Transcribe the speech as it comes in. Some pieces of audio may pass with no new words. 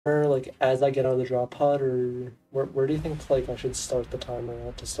like as I get out of the drop pod, or where do you think like I should start the timer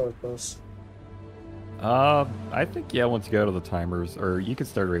at to start this? I think yeah, once you get out of the timers, or you can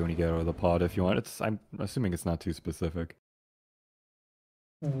start right when you get out of the pod if you want. I'm assuming it's not too specific.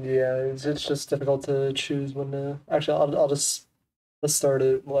 Yeah, it's just difficult to choose when to. Actually, I'll just let's start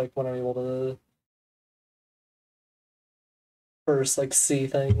it like when I'm able to first like see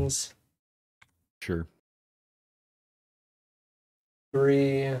things. Sure.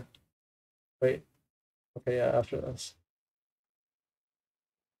 3. Wait. Okay, yeah. After this.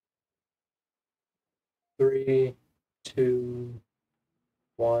 3, 2,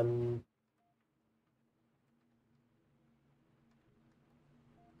 1.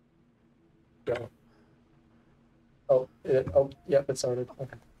 Go. Oh, yep, it started.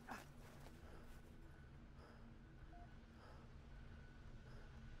 Okay.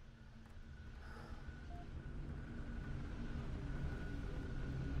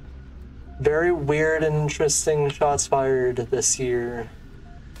 Very weird and interesting shots fired this year.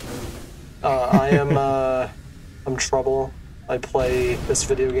 I'm Trouble. I play this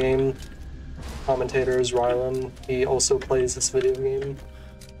video game. Commentator is Rylan. He also plays this video game.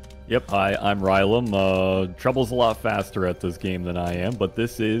 Yep, hi, I'm Rylem. Trouble's a lot faster at this game than I am, but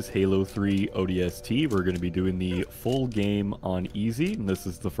this is Halo 3 ODST. We're going to be doing the full game on easy, and this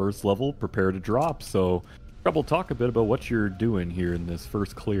is the first level. Prepare to drop. So, Trouble, talk a bit about what you're doing here in this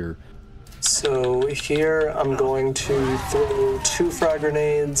first clear. So here I'm going to throw 2 frag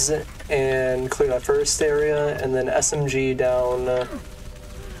grenades and clear that first area, and then SMG down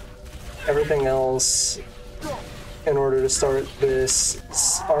everything else in order to start this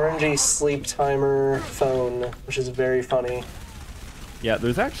RNG sleep timer phone, which is very funny. Yeah,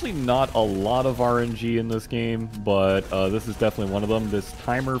 there's actually not a lot of RNG in this game, but this is definitely one of them. This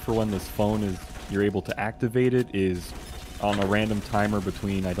timer for when this phone is, you're able to activate it is on a random timer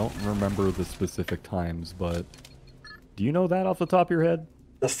between, I don't remember the specific times, but do you know that off the top of your head?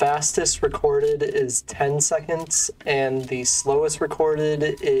 The fastest recorded is 10 seconds, and the slowest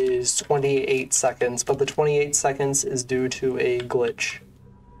recorded is 28 seconds, but the 28 seconds is due to a glitch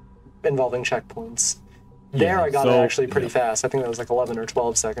involving checkpoints. There I got it actually pretty fast. I think that was like 11 or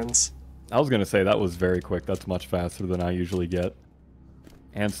 12 seconds. I was going to say that was very quick. That's much faster than I usually get.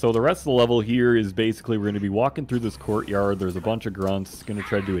 And so the rest of the level here is basically we're going to be walking through this courtyard. There's a bunch of grunts. Going to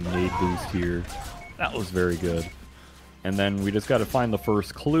try to do a nade boost here. That was very good. And then we just got to find the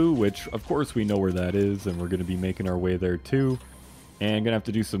first clue, which of course we know where that is, and we're going to be making our way there too. And going to have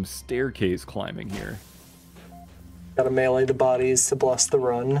to do some staircase climbing here. Got to melee the bodies to bless the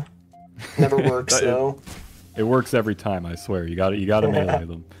run. Never works though. It works every time, I swear. You got to melee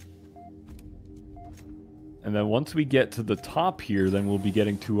them. And then once we get to the top here, then we'll be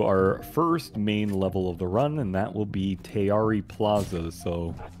getting to our first main level of the run, and that will be Tayari Plaza.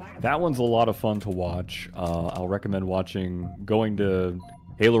 So that one's a lot of fun to watch. I'll recommend going to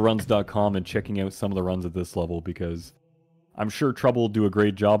HaloRuns.com and checking out some of the runs at this level, because I'm sure Trouble will do a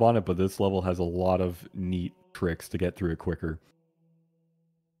great job on it, but this level has a lot of neat tricks to get through it quicker.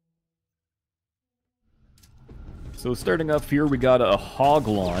 So starting up here, we got a hog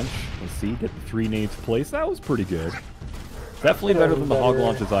launch. Let's see, get the 3 nades placed. That was pretty good. Definitely better than the hog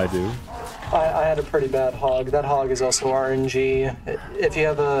launches I do. I had a pretty bad hog. That hog is also RNG. If you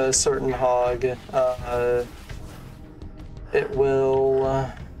have a certain hog, it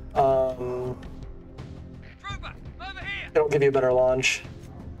will, it'll give you a better launch.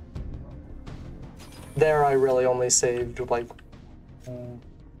 There I really only saved, like,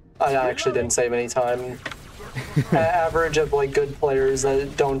 I actually didn't save any time. Average of like good players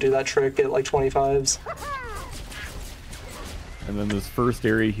that don't do that trick get like 25s. And then this first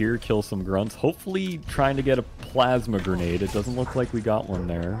area here, kill some grunts. Hopefully trying to get a plasma grenade. It doesn't look like we got one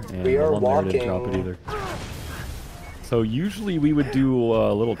there. And we are one walking. There didn't drop it either. So usually we would do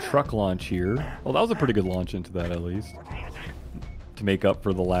a little truck launch here. Well, that was a pretty good launch into that at least, to make up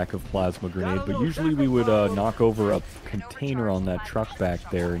for the lack of plasma grenade. But usually we would knock over a container on that truck back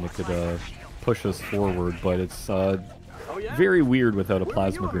there, and it could push us forward, but it's very weird without a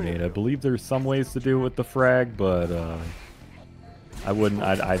plasma grenade. I believe there's some ways to do it with the frag, but I don't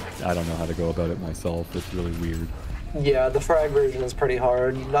know how to go about it myself. It's really weird. Yeah, the frag version is pretty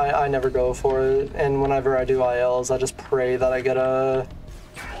hard. I never go for it, and whenever I do ILs, I just pray that I get a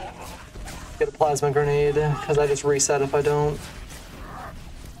plasma grenade, because I just reset if I don't.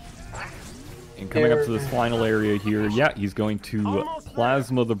 And coming up to this final area here, yeah, he's going to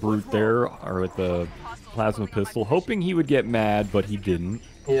plasma the brute there, or with the plasma pistol, hoping he would get mad, but he didn't.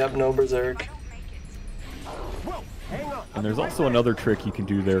 Yep, no berserk. Whoa, hang on. And there's also another trick you can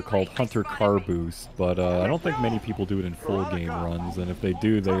do there called Hunter Car Boost, but I don't think many people do it in full game runs, and if they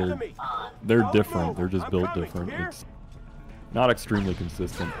do, they're different. They're just built different. It's not extremely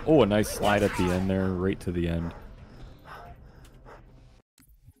consistent. Oh, a nice slide at the end there, right to the end.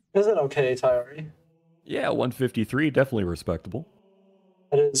 Is it okay, Tyari? Yeah, 153, definitely respectable.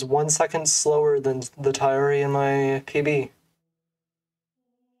 It is 1 second slower than the Tyari in my PB.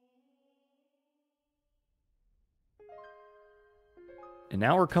 And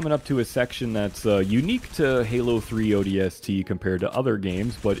now we're coming up to a section that's unique to Halo 3 ODST compared to other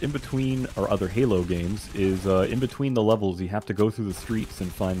games, but in between, or other Halo games, is in between the levels you have to go through the streets and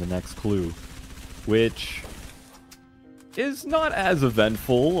find the next clue, which is not as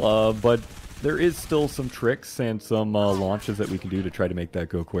eventful, but there is still some tricks and some launches that we can do to try to make that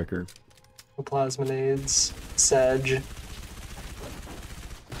go quicker. Plasminades, Sedge.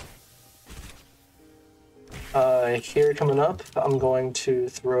 Here coming up, I'm going to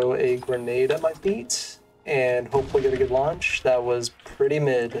throw a grenade at my feet and hopefully get a good launch. That was pretty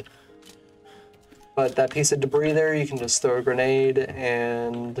mid. But that piece of debris there, you can just throw a grenade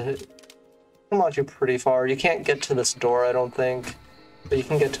and it can launch you pretty far. You can't get to this door, I don't think, but you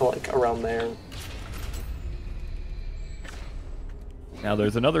can get to like around there. Now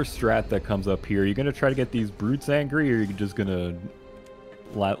there's another strat that comes up here. You're going to try to get these brutes angry, or you're just going to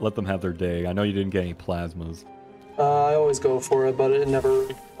let them have their day? I know you didn't get any plasmas. I always go for it, but it never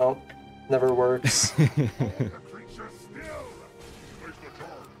works.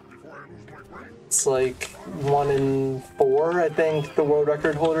 It's like 1 in 4, I think the world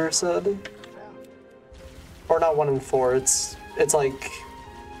record holder said. Or not 1 in 4. It's like it's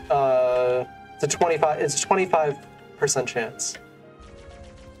a 25% chance.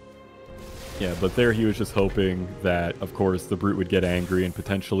 Yeah, but there he was just hoping that, of course, the brute would get angry and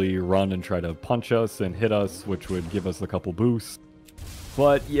potentially run and try to punch us and hit us, which would give us a couple boosts.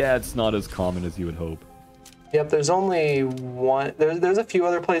 But yeah, it's not as common as you would hope. Yep, there's only one. There's a few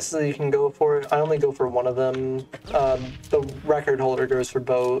other places that you can go for. I only go for one of them. The record holder goes for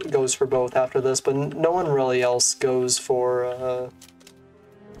both after this, but no one really else goes for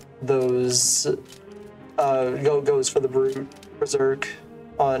those. Goes for the brute berserk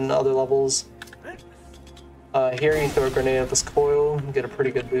on other levels. Here you throw a grenade at this coil and get a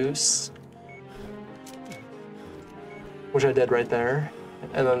pretty good boost, which I did right there.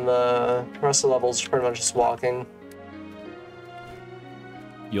 And then the rest of the levels are pretty much just walking.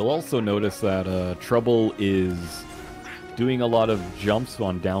 You'll also notice that Trouble is doing a lot of jumps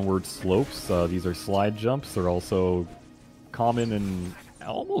on downward slopes. These are slide jumps. They're also common in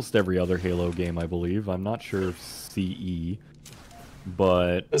almost every other Halo game, I believe. I'm not sure if CE,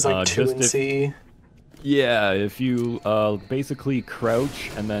 but there's like 2 in CE. Yeah, if you basically crouch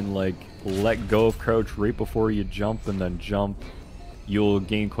and then like let go of crouch right before you jump and then jump, you'll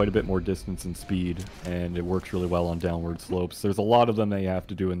gain quite a bit more distance and speed, and it works really well on downward slopes. There's a lot of them that you have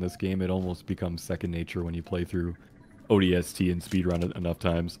to do in this game. It almost becomes second nature when you play through ODST and speedrun it enough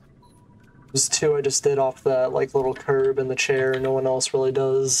times. There's 2 I just did off that like little curb in the chair. No one else really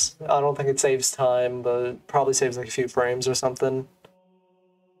does. I don't think it saves time, but it probably saves like a few frames or something.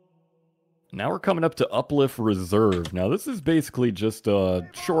 Now we're coming up to Uplift Reserve. Now this is basically just a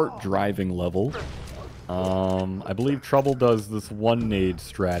short driving level. I believe Trouble does this one nade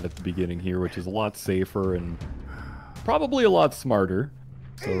strat at the beginning here, which is a lot safer and probably a lot smarter.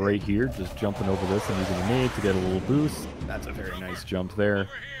 So right here, just jumping over this and using a nade to get a little boost. That's a very nice jump there.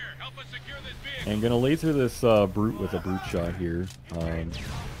 And gonna laser this brute with a brute shot here.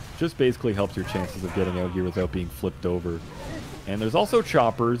 Just basically helps your chances of getting out here without being flipped over. And there's also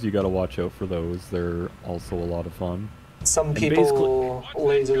choppers. You gotta watch out for those. They're also a lot of fun. Some people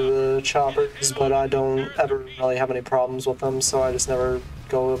laser the choppers, but I don't ever really have any problems with them, so I just never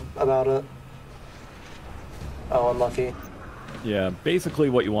go about it. Oh, unlucky. Yeah,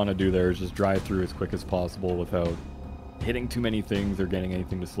 basically what you want to do there is just drive through as quick as possible without hitting too many things or getting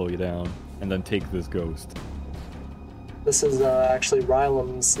anything to slow you down, and then take this ghost. This is actually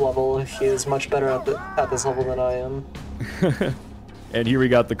Rylam's level. He is much better at this level than I am. And here we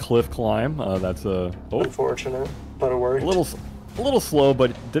got the cliff climb. That's unfortunate, but it worked. A little slow,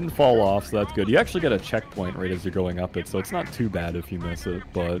 but it didn't fall off, so that's good. You actually get a checkpoint right as you're going up it, so it's not too bad if you miss it,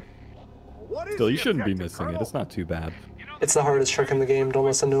 but still, you shouldn't be missing it. It's not too bad. It's the hardest trick in the game. Don't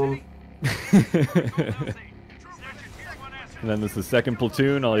listen to him. And then this is second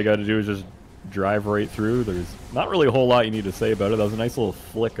platoon. All you got to do is just drive right through. There's not really a whole lot you need to say about it. That was a nice little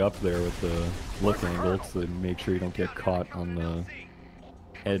flick up there with the look angle to make sure you don't get caught on the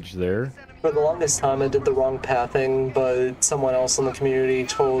edge there. For the longest time I did the wrong pathing, but someone else in the community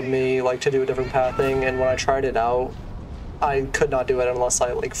told me like to do a different pathing, and when I tried it out, I could not do it unless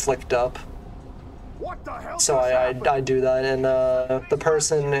I like flicked up. What the hell? So I do that, and the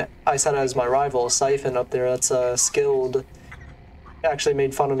person I set as my rival, Siphon, up there, that's skilled, actually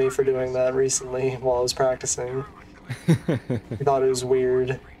made fun of me for doing that recently while I was practicing. He thought it was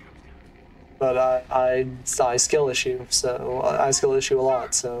weird. But I skill issue, so I skill issue a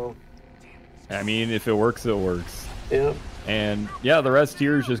lot, so... I mean, if it works, it works. Yep. And yeah, the rest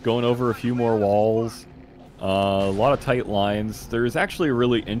here is just going over a few more walls. A lot of tight lines. There's actually a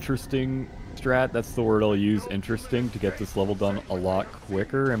really interesting strat, that's the word I'll use, interesting, to get this level done a lot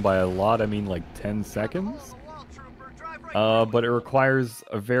quicker. And by a lot, I mean like 10 seconds. But it requires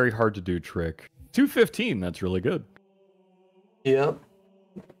a very hard to do trick. 2:15, that's really good. Yep.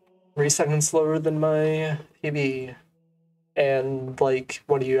 3 seconds slower than my PB. And, like,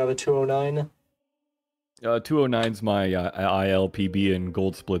 what do you have, a 209? 209's my ILPB, and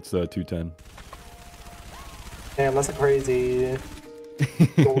gold split's 210. Damn, that's a crazy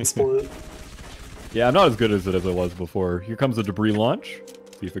gold split. Yeah, I'm not as good as it was before. Here comes a debris launch.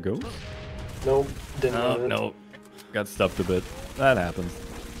 See if it goes. Nope, didn't Oh, do it. no. Got stuffed a bit. That happens.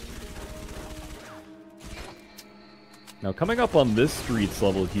 Now, coming up on this streets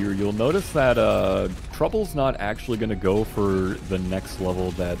level here, you'll notice that Trouble's not actually going to go for the next level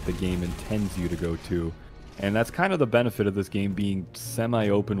that the game intends you to go to. And that's kind of the benefit of this game being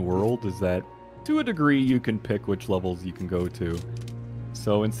semi-open world, is that to a degree you can pick which levels you can go to.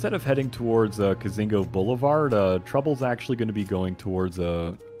 So instead of heading towards Kazingo Boulevard, Trouble's actually going to be going towards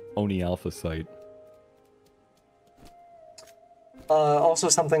Oni Alpha site. Also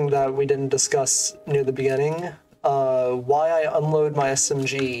something that we didn't discuss near the beginning, why I unload my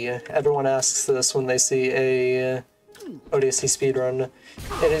SMG. Everyone asks this when they see a ODST speedrun.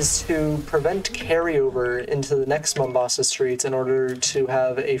 It is to prevent carryover into the next Mombasa streets in order to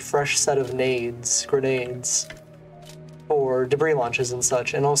have a fresh set of grenades, for debris launches and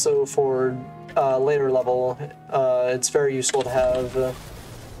such, and also for later level, it's very useful to have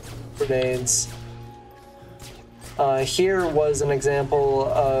grenades. Here was an example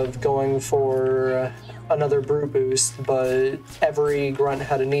of going for another brute boost, but every grunt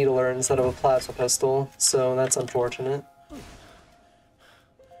had a needler instead of a plasma pistol, so that's unfortunate.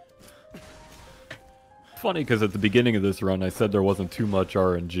 Funny, because at the beginning of this run I said there wasn't too much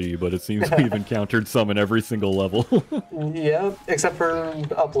RNG, but it seems we've encountered some in every single level. Yeah, except for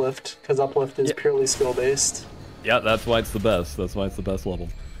Uplift, because Uplift is purely skill-based. Yeah, that's why it's the best. That's why it's the best level.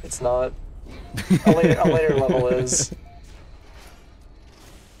 It's not. A later level is.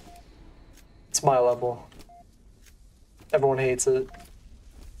 It's my level. Everyone hates it.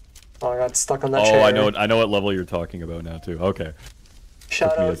 Oh, I got stuck on that chair. Oh, I know what level you're talking about now too. Okay.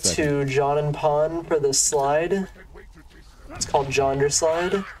 Shout out to John and Pon for this slide. It's called Jonder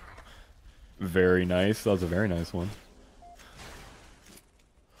Slide. Very nice. That was a very nice one.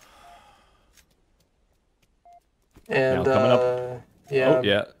 And now, coming up. yeah. Oh,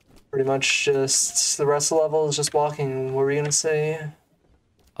 yeah. Pretty much just the rest of the level is just walking. What were you gonna say?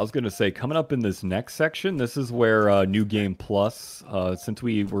 I was gonna say, coming up in this next section, this is where New Game Plus, since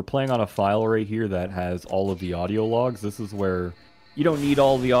we're playing on a file right here that has all of the audio logs, this is where you don't need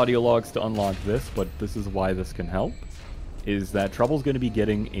all the audio logs to unlock this, but this is why this can help, is that Trouble's going to be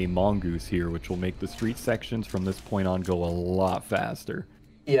getting a mongoose here, which will make the street sections from this point on go a lot faster.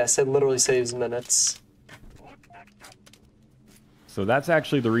 Yes, it literally saves minutes. So that's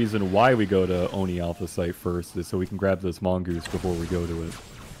actually the reason why we go to Oni Alpha site first, is so we can grab this mongoose before we go to it.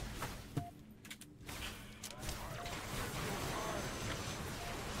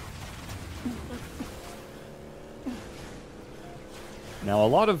 Now, a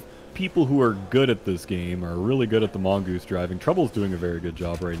lot of people who are good at this game are really good at the mongoose driving. Trouble's doing a very good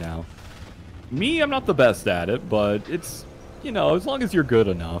job right now. Me, I'm not the best at it, but it's, you know, as long as you're good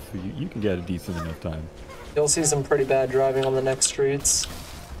enough, you can get a decent enough time. You'll see some pretty bad driving on the next streets.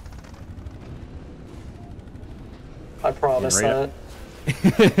 I promise that.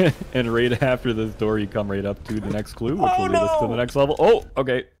 And right after this door, you come right up to the next clue, which will lead us to the next level. Oh,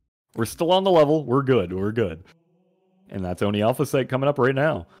 okay. We're still on the level. We're good. We're good. And that's Oni Alpha site coming up right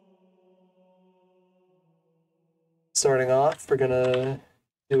now. Starting off, we're gonna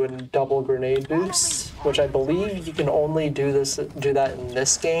do a double grenade boost, which I believe you can only do that in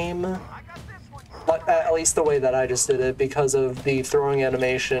this game. But at least the way that I just did it, because of the throwing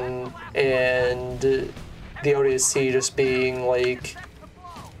animation and the ODST just being like,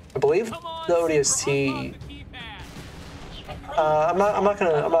 I believe the ODST. I'm not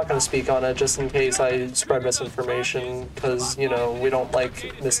gonna speak on it just in case I spread misinformation, because you know we don't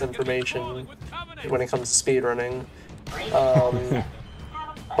like misinformation when it comes to speedrunning.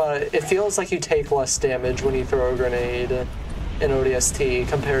 But But it feels like you take less damage when you throw a grenade in ODST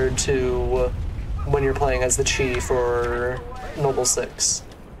compared to when you're playing as the Chief or Noble 6.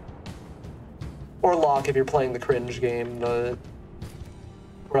 Or Locke if you're playing the cringe game, but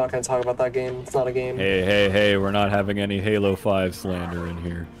we're not going to talk about that game. It's not a game. Hey, we're not having any Halo 5 slander in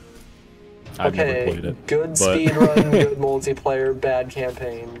here. I've never played it. Good speedrun, good multiplayer, bad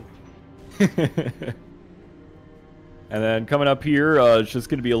campaign. And then coming up here, it's just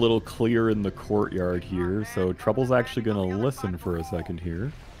going to be a little clear in the courtyard here. So Trouble's actually going to listen for a second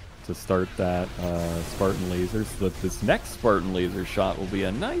here to start that Spartan laser, so that this next Spartan laser shot will be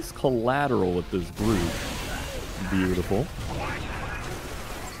a nice collateral with this brute. Beautiful.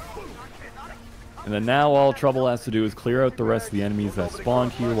 And then now all Trouble has to do is clear out the rest of the enemies that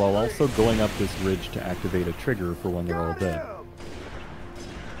spawned here while also going up this ridge to activate a trigger for when they're all dead.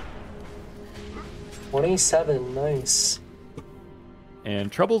 27, nice. And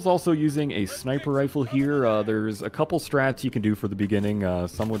Trouble's also using a sniper rifle here. There's a couple strats you can do for the beginning.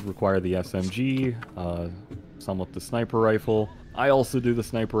 Some would require the SMG, some with the sniper rifle. I also do the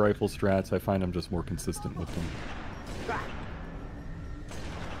sniper rifle strats. I find I'm just more consistent with them.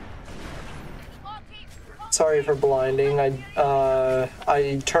 Sorry for blinding.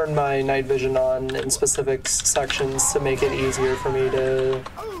 I turned my night vision on in specific sections to make it easier for me to,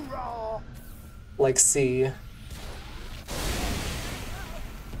 like, see.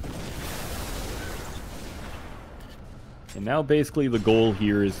 And now basically the goal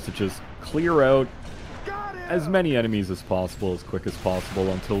here is to just clear out as many enemies as possible, as quick as possible,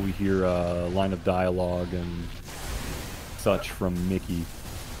 until we hear a line of dialogue and such from Mickey.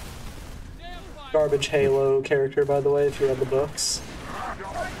 Garbage Halo character, by the way, if you read the books.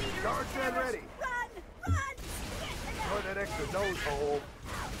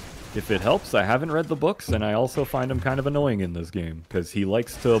 If it helps, I haven't read the books, and I also find him kind of annoying in this game, because he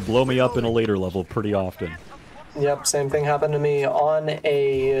likes to blow me up in a later level pretty often. Yep, same thing happened to me on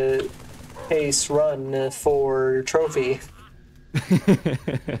a pace run for trophy.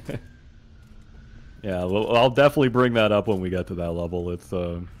 Yeah, well, I'll definitely bring that up when we get to that level. It's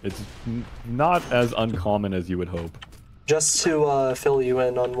not as uncommon as you would hope. Just to fill you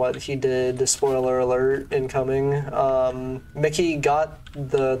in on what he did, spoiler alert incoming, Mickey got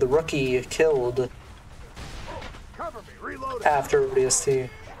the rookie killed after ODST.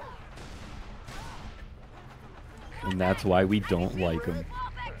 And that's why we don't like him.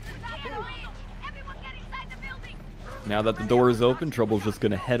 Now that the door is open, Trouble's just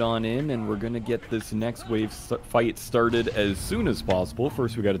going to head on in, and we're going to get this next wave fight started as soon as possible.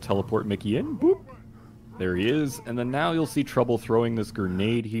 First, we got to teleport Mickey in. Boop. There he is. And then now you'll see Trouble throwing this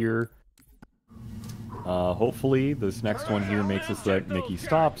grenade here. Hopefully, this next one here makes it so that Mickey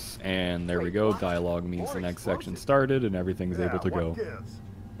stops. And there we go. Dialogue means the next section started, and everything's able to go.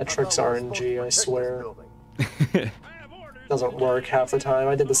 That trick's RNG, I swear. Doesn't work half the time.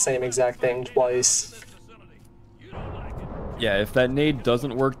 I did the same exact thing twice. Yeah, if that nade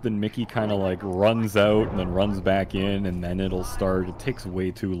doesn't work, then Mickey kind of like runs out and then runs back in, and then it'll start. It takes way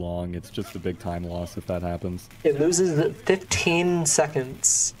too long. It's just a big time loss if that happens. It loses 15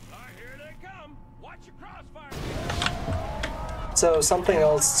 seconds. So something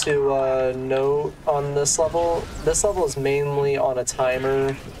else to note on this level is mainly on a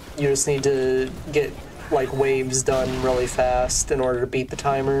timer. You just need to get like waves done really fast in order to beat the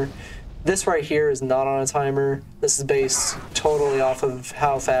timer. This right here is not on a timer. This is based totally off of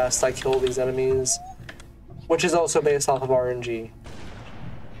how fast I kill these enemies, which is also based off of RNG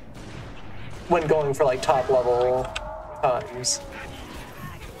when going for like top level times.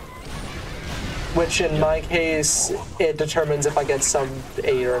 Which in my case, it determines if I get sub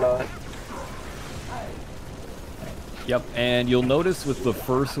 8 or not. Yep, and you'll notice with the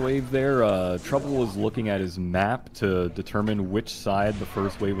first wave there, Trouble was looking at his map to determine which side the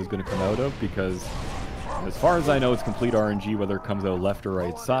first wave was going to come out of, because as far as I know, it's complete RNG whether it comes out left or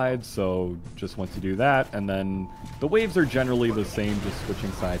right side, so just once you do that, and then the waves are generally the same, just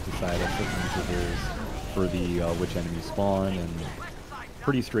switching side to side at certain intervals for the which enemies spawn, and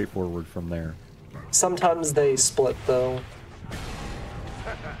pretty straightforward from there. Sometimes they split though.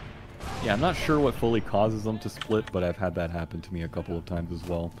 Yeah, I'm not sure what fully causes them to split, but I've had that happen to me a couple of times as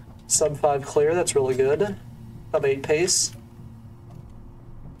well. Sub 5 clear, that's really good. Sub 8 pace.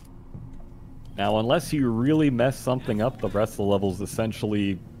 Now, unless you really mess something up, the rest of the level's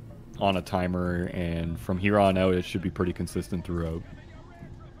essentially on a timer, and from here on out, it should be pretty consistent throughout.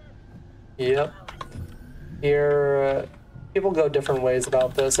 Yep. Here, people go different ways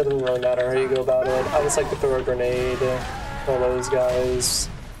about this. It doesn't really matter how you go about it. I just like to throw a grenade, kill those guys,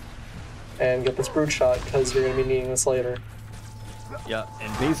 and get this brute shot, because you're going to be needing this later. Yeah,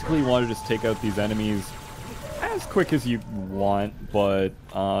 and basically you want to just take out these enemies as quick as you want, but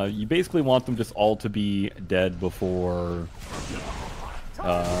you basically want them just all to be dead before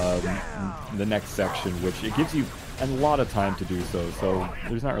the next section, which it gives you a lot of time to do so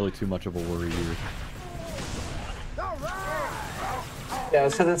there's not really too much of a worry here. Yeah,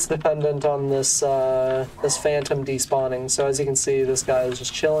 because it's dependent on this this phantom despawning. So as you can see, this guy is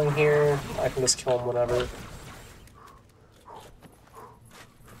just chilling here. I can just kill him whenever.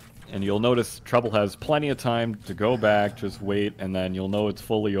 And you'll notice Trouble has plenty of time to go back, just wait, and then you'll know it's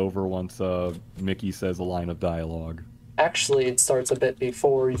fully over once Mickey says a line of dialogue. Actually, it starts a bit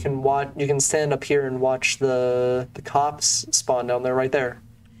before. You can stand up here and watch the cops spawn down there right there,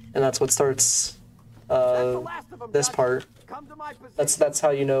 and that's what starts this part. That's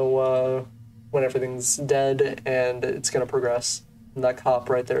how you know when everything's dead and it's gonna progress. And that cop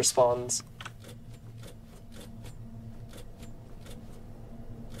right there spawns.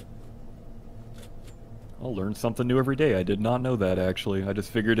 I'll learn something new every day. I did not know that, actually. I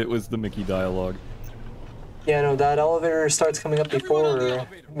just figured it was the Mickey dialogue. Yeah, no, that elevator starts coming up before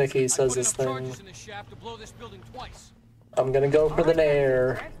Mickey says his thing. I'm gonna go for the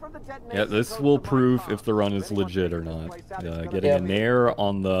nair. Yeah, this will prove if the run is legit or not. Getting a nair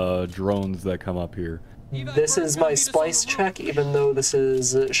on the drones that come up here. This is my splice check, even though this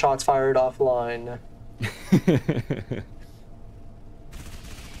is shots fired offline.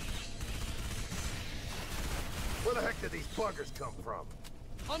 Where the heck did these buggers come from?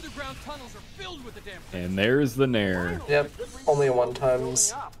 Underground tunnels are filled with the damn thing. And there's the nair. Yep, only one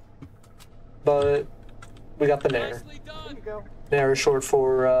times. But we got the nair. Nair is short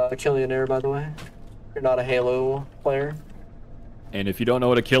for Killionaire, by the way. You're not a Halo player. And if you don't know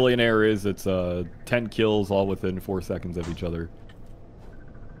what a Killionaire is, it's 10 kills all within 4 seconds of each other.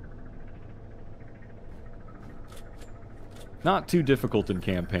 Not too difficult in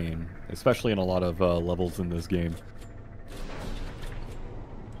campaign, especially in a lot of levels in this game.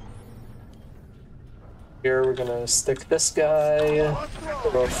 Here we're gonna stick this guy,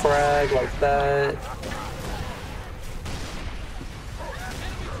 throw a frag like that.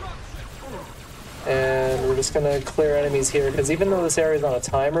 And we're just gonna clear enemies here, because even though this area is on a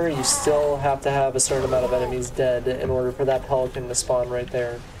timer, you still have to have a certain amount of enemies dead in order for that pelican to spawn right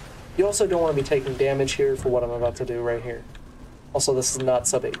there. You also don't want to be taking damage here for what I'm about to do right here. Also, this is not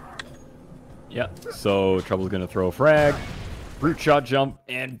sub 8. Yeah, so Trouble's gonna throw a frag, brute shot jump,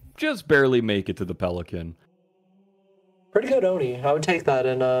 and just barely make it to the pelican. Pretty good Oni. I would take that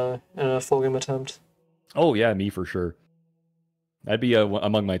in a full game attempt. Oh yeah, me for sure. That'd be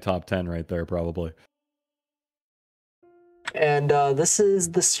among my top 10 right there, probably. And this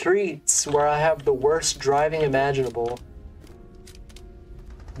is the streets where I have the worst driving imaginable.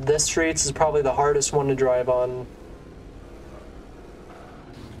 This streets is probably the hardest one to drive on.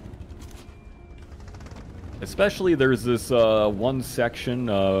 Especially there's this one section,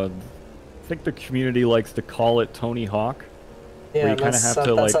 I think the community likes to call it Tony Hawk. Yeah, that's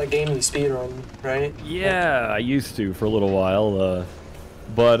that game you speedrun, right? Yeah, I used to for a little while.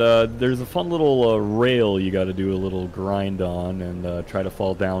 But there's a fun little rail you got to do a little grind on and try to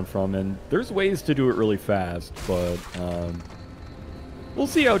fall down from. And there's ways to do it really fast, but we'll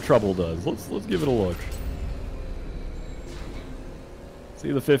see how Trouble does. Let's give it a look.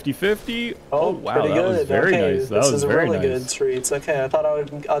 See the 50-50? Oh wow, that was very nice. That was very nice. This is really good streets. Okay, I thought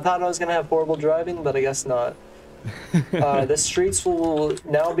I was gonna have horrible driving, but I guess not. The streets will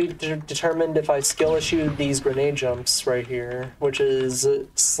now be determined if I skill issue these grenade jumps right here, which is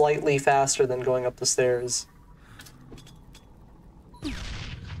slightly faster than going up the stairs.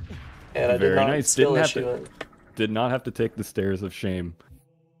 And I did not skill issue it. Did not have to take the stairs of shame.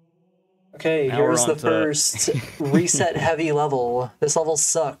 Okay, now here's the first reset heavy level. This level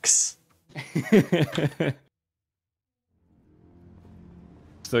sucks.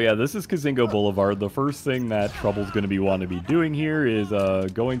 So yeah, this is Kazingo Boulevard. The first thing that Trouble's going to want to be doing here is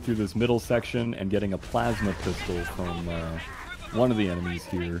going through this middle section and getting a plasma pistol from one of the enemies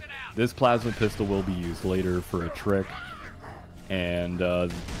here. This plasma pistol will be used later for a trick. And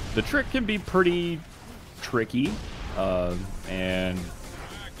the trick can be pretty tricky. And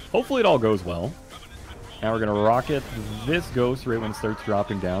hopefully it all goes well. Now we're going to rocket this ghost right when it starts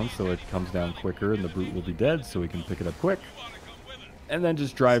dropping down so it comes down quicker and the brute will be dead so we can pick it up quick. And then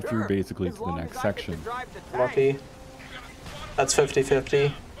just drive through basically to the next section. Lucky. That's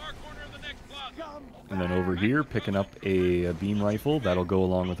 50-50. And then over here, picking up a beam rifle. That'll go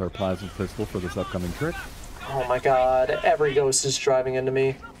along with our plasma pistol for this upcoming trick. Oh my god, every ghost is driving into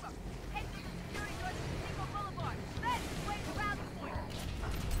me.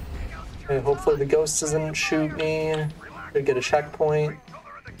 Okay, hopefully the ghost doesn't shoot me. to get a checkpoint.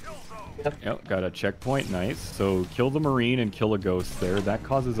 Yep, got a checkpoint, nice. So kill the Marine and kill a Ghost there. That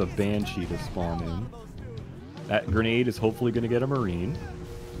causes a Banshee to spawn in. That grenade is hopefully going to get a Marine.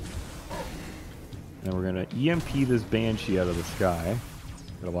 And we're going to EMP this Banshee out of the sky.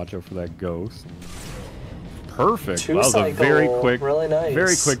 Gotta watch out for that Ghost. Perfect. That was a very quick, really nice.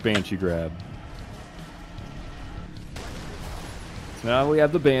 Very quick Banshee grab. So now we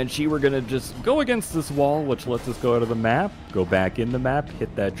have the Banshee. We're gonna just go against this wall, which lets us go out of the map, go back in the map,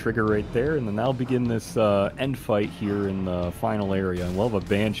 hit that trigger right there, and then that'll begin this end fight here in the final area. And we'll have a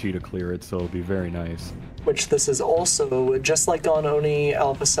Banshee to clear it, so it'll be very nice. Which this is also, just like on Oni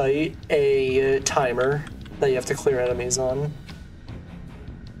Alpha Site, a timer that you have to clear enemies on.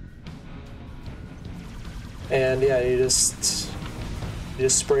 And yeah, you just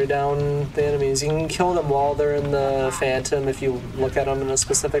spray down the enemies. You can kill them while they're in the Phantom if you look at them in a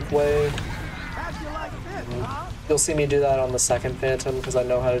specific way. You'll see me do that on the second Phantom because I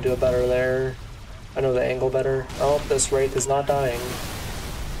know how to do it better there. I know the angle better. Oh, this Wraith is not dying.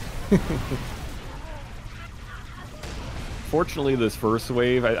 Fortunately, this first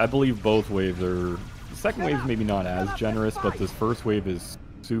wave, I believe both waves are... The second wave is maybe not as generous, but this first wave is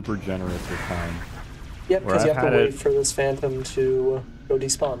super generous with time. Yep, because you have to wait for this Phantom to go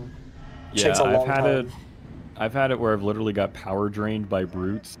despawn. Yeah, takes a long time. I've had it where I've literally got power drained by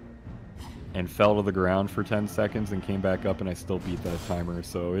brutes and fell to the ground for 10 seconds and came back up and I still beat that timer,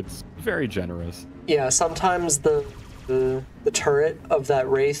 so it's very generous. Yeah, sometimes the turret of that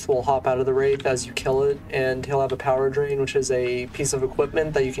Wraith will hop out of the Wraith as you kill it, and he'll have a power drain, which is a piece of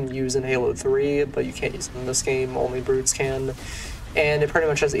equipment that you can use in Halo 3, but you can't use it in this game, only brutes can. And it pretty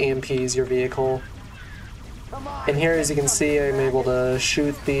much has EMPs your vehicle. And here, as you can see, I'm able to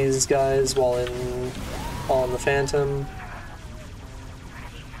shoot these guys while in the Phantom.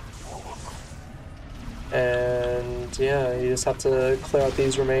 And yeah, you just have to clear out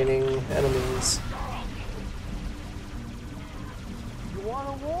these remaining enemies. You want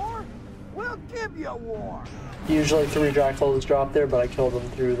a war? We'll give you a war. Usually 3 Draculas drop there, but I killed them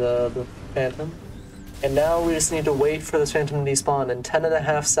through the Phantom. And now we just need to wait for this Phantom to despawn. And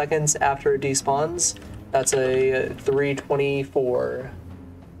 10.5 seconds after it despawns, that's a 324.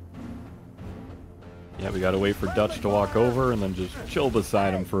 Yeah, we gotta wait for Dutch to walk over and then just chill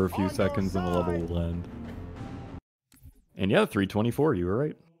beside him for a few seconds and the level will end. And yeah, 324, you were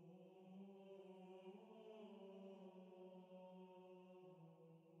right.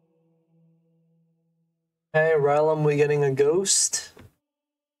 Hey, Rylam, we getting a Ghost?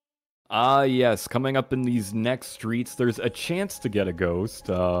 Yes, coming up in these next streets, there's a chance to get a Ghost.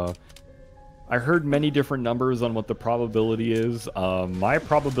 I heard many different numbers on what the probability is. My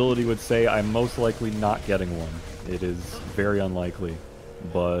probability would say I'm most likely not getting one. It is very unlikely.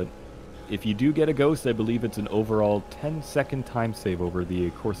 But if you do get a Ghost, I believe it's an overall 10-second time save over the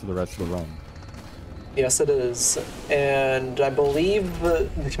course of the rest of the run. Yes, it is. And I believe the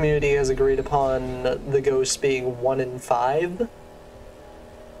community has agreed upon the Ghost being 1 in 5.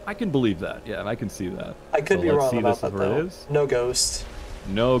 I can believe that. Yeah, I can see that. I could so be let's wrong see, about this that, is where though. it is. No Ghost.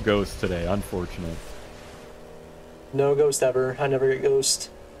 No Ghost today, unfortunate. No Ghost ever. I never get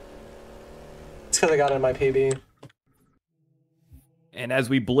Ghost. It's because I got it in my PB. And as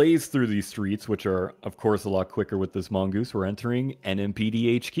we blaze through these streets, which are, of course, a lot quicker with this Mongoose, we're entering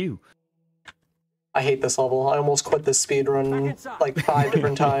NMPD HQ. I hate this level. I almost quit this speedrun like 5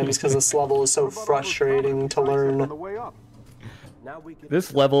 different times because this level is so frustrating to learn.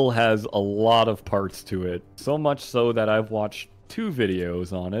 This level has a lot of parts to it, so much so that I've watched 2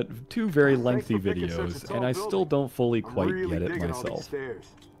 videos on it, 2 very lengthy videos, and I still don't fully quite get it myself. The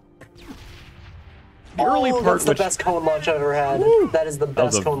early part, that's the best cone launch I've ever had. Woo! That is the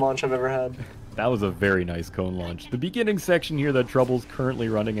best cone launch I've ever had. That was a very nice cone launch. The beginning section here that Trouble's currently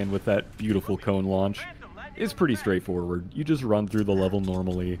running in with that beautiful cone launch is pretty straightforward. You just run through the level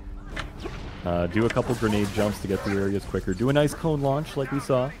normally, do a couple grenade jumps to get through areas quicker, do a nice cone launch like we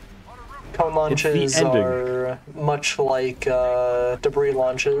saw. Cone launches are much like debris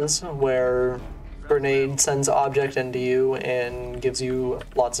launches, where grenade sends object into you and gives you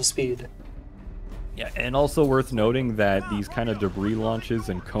lots of speed. Yeah, and also worth noting that these kind of debris launches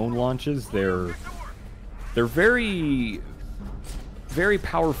and cone launches, they're very, very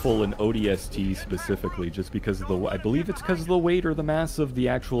powerful in ODST specifically, just because of the, I believe it's because of the weight or the mass of the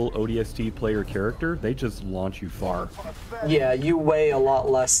actual ODST player character. They just launch you far. Yeah, you weigh a lot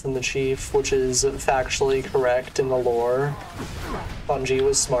less than the Chief, which is factually correct in the lore. Bungie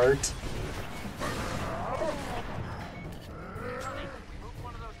was smart.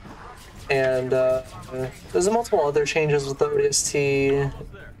 And there's multiple other changes with the ODST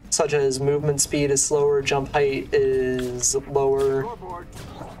such as movement speed is slower, jump height is lower.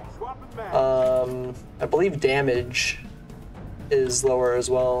 I believe damage is lower as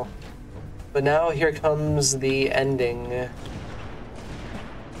well. But now here comes the ending.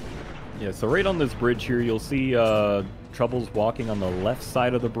 Yeah, so right on this bridge here, you'll see Trouble's walking on the left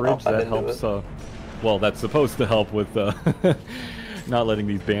side of the bridge. Oh, that helps, well, that's supposed to help with not letting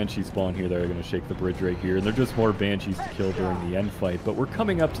these Banshees spawn here. They're going to shake the bridge right here, and they're just more Banshees to kill during the end fight. But we're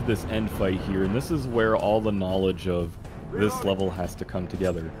coming up to this end fight here, and this is where all the knowledge of this level has to come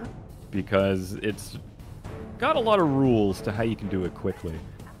together, because it's got a lot of rules to how you can do it quickly.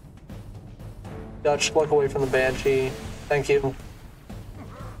 Dutch, look away from the Banshee. Thank you.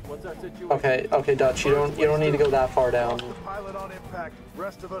 Okay, okay, Dutch, you don't need to go that far down. Pilot on impact.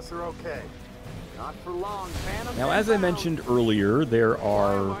 Rest of us are okay. Not for long, Phantom. Now, as I mentioned earlier, there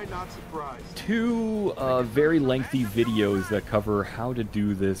are two very lengthy videos that cover how to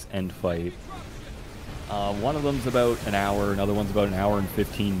do this end fight. One of them's about an hour, another one's about an hour and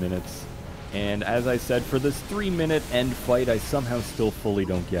 15 minutes. And as I said, for this 3-minute end fight, I somehow still fully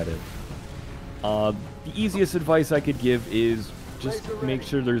don't get it. The easiest advice I could give is just make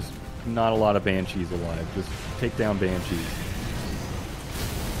sure there's not a lot of Banshees alive. Just take down Banshees.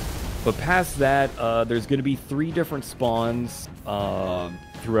 But past that, there's going to be 3 different spawns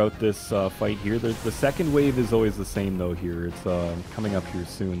throughout this fight here. The second wave is always the same, though, here. It's coming up here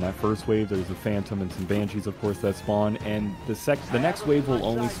soon. That first wave, there's a Phantom and some Banshees, of course, that spawn. And the next wave will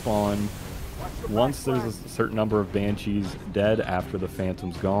only spawn once there's a certain number of Banshees dead after the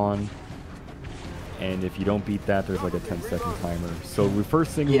Phantom's gone. And if you don't beat that, there's like a 10-second timer. So the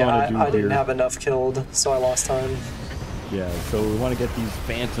first thing we want to do here... I didn't have enough killed, so I lost time. Yeah, so we want to get these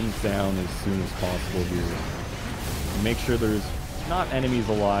Phantoms down as soon as possible here. And make sure there's not enemies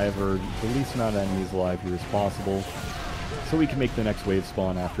alive, or the least amount of enemies alive here as possible. So we can make the next wave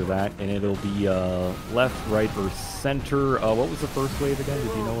spawn after that. And it'll be left, right, or center. What was the first wave again?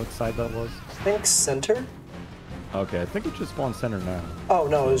 Did you know what side that was? I think center? Okay, I think it just spawned center now. Oh,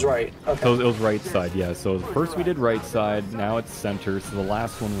 no, it was right. Okay. So it was right side, yeah. So first we did right side, now it's center, so the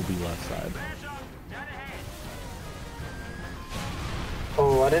last one will be left side.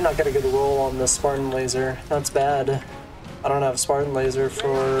 Oh, I did not get a good roll on the Spartan laser. That's bad. I don't have Spartan laser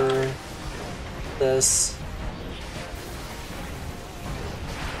for this.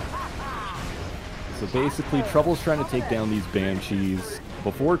 So basically, Trouble's trying to take down these Banshees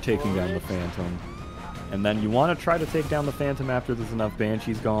before taking down the Phantom. And then you want to try to take down the Phantom after there's enough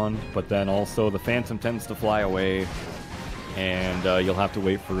Banshees gone, but then also the Phantom tends to fly away, and you'll have to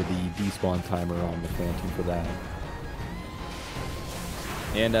wait for the despawn timer on the Phantom for that.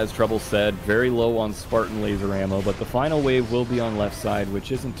 And as Trouble said, very low on Spartan laser ammo, but the final wave will be on left side,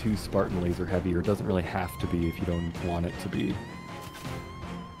 which isn't too Spartan laser heavy, or it doesn't really have to be if you don't want it to be.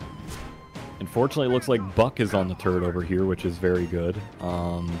 Unfortunately, it looks like Buck is on the turret over here, which is very good.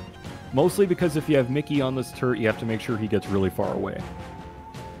 Mostly because if you have Mickey on this turret, you have to make sure he gets really far away.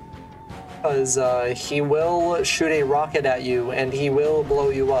 Because he will shoot a rocket at you, and he will blow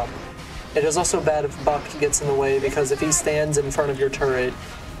you up. It is also bad if Buck gets in the way, because if he stands in front of your turret,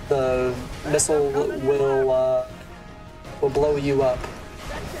 the missile will blow you up.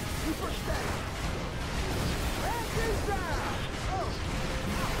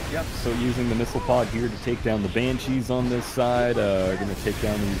 Yep, so using the missile pod here to take down the Banshees on this side. We're going to take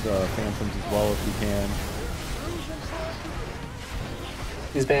down these Phantoms as well if we can.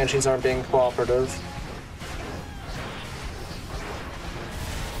 These Banshees aren't being cooperative.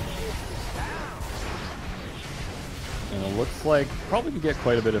 And it looks like probably could get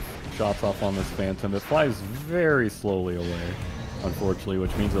quite a bit of shots off on this Phantom. It flies very slowly away, unfortunately,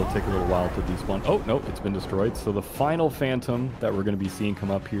 which means it'll take a little while to despawn. Oh, no, it's been destroyed. So the final Phantom that we're going to be seeing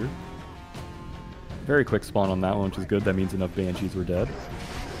come up here. Very quick spawn on that one, which is good. That means enough Banshees were dead.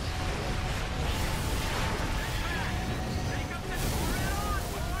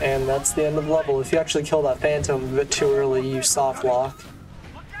 And that's the end of the level. If you actually kill that Phantom a bit too early, you soft lock.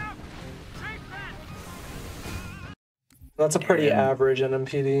 That's a pretty average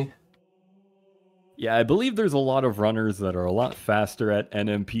NMPD. Yeah, I believe there's a lot of runners that are a lot faster at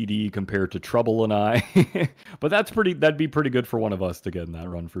NMPD compared to Trouble and I. But that'd be pretty good for one of us to get in that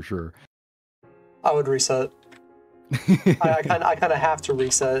run for sure. I would reset. I kind of have to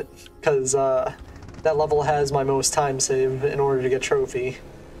reset, because that level has my most time save in order to get trophy.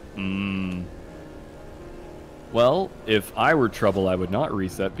 Well, if I were Trouble, I would not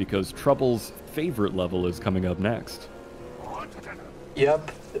reset, because Trouble's favorite level is coming up next.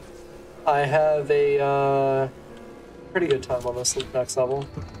 Yep. I have a pretty good time on this next level.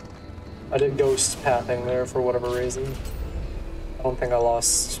 I did ghost pathing there for whatever reason. I don't think I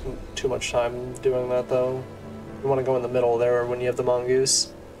lost too much time doing that, though. You want to go in the middle there when you have the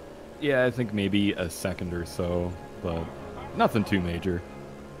mongoose. Yeah, I think maybe a second or so, but nothing too major.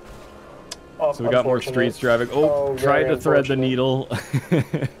 Oh, So we got more streets traffic. Oh, tried to thread the needle.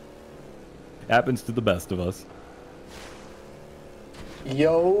 Happens to the best of us.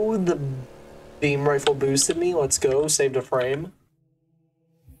 Yo, the beam rifle boosted me. Let's go. Saved a frame.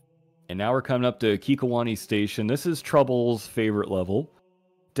 And now we're coming up to Kikawani Station. This is Trouble's favorite level.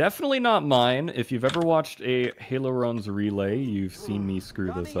 Definitely not mine. If you've ever watched a Halo Runs relay, you've seen me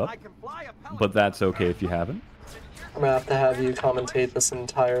screw this up. But that's okay if you haven't. I'm gonna have to have you commentate this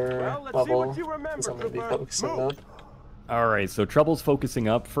entire level, because I'm gonna be focusing up. Alright, so Trouble's focusing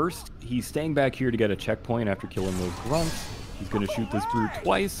up. First, he's staying back here to get a checkpoint after killing those grunts. He's gonna shoot this brute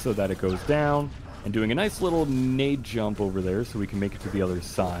twice so that it goes down, and doing a nice little nade jump over there so we can make it to the other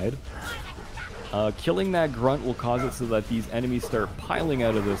side. Killing that grunt will cause it so that these enemies start piling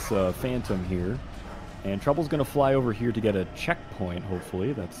out of this phantom here. And Trouble's gonna fly over here to get a checkpoint,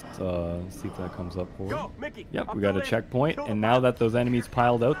 hopefully. Let's see if that comes up for him. Yep, we got a checkpoint, and now that those enemies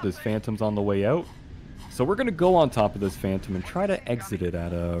piled out, this phantom's on the way out. So we're gonna go on top of this phantom and try to exit it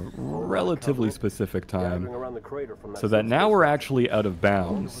at a relatively specific time. So that now we're actually out of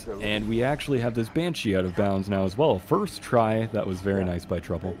bounds, and we actually have this Banshee out of bounds now as well. First try, that was very nice by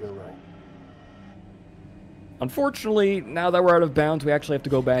Trouble. Unfortunately, now that we're out of bounds, we actually have to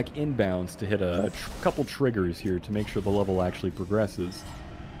go back inbounds to hit a couple triggers here to make sure the level actually progresses.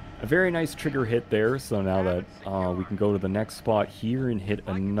 A very nice trigger hit there, so now that we can go to the next spot here and hit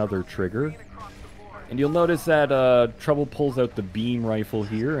another trigger. And you'll notice that Trouble pulls out the beam rifle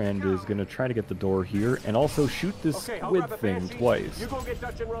here and is going to try to get the door here and also shoot this squid thing twice.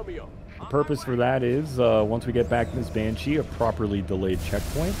 The purpose for that is, once we get back in this Banshee, a properly delayed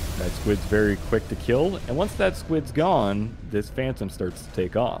checkpoint. That squid's very quick to kill, and once that squid's gone, this phantom starts to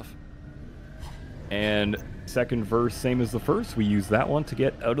take off. And second verse, same as the first, we use that one to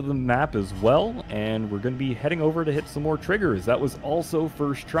get out of the map as well, and we're going to be heading over to hit some more triggers. That was also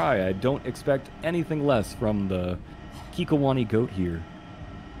first try. I don't expect anything less from the Kikawani goat here.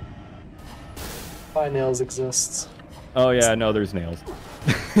 Why nails exists. Oh yeah, no, there's nails.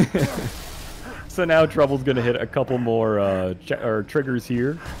 So now Trouble's going to hit a couple more triggers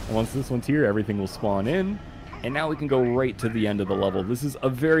here, and once this one's here, everything will spawn in. And now we can go right to the end of the level. This is a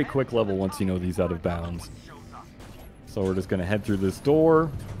very quick level once you know these out of bounds. So we're just going to head through this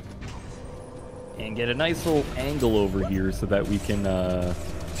door and get a nice little angle over here so that we can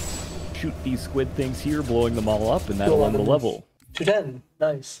shoot these squid things here, blowing them all up, and that'll end the level. 210,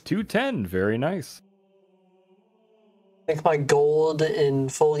 nice. 210, very nice. I think my gold in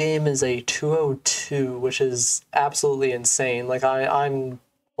full game is a 202, which is absolutely insane. Like I'm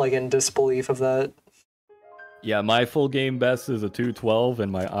like in disbelief of that. Yeah, my full game best is a 212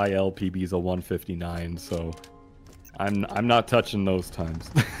 and my IL PB is a 159, so I'm not touching those times.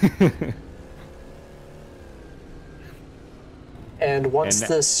 And once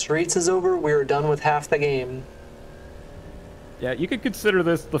the streets is over, we're done with half the game. Yeah, you could consider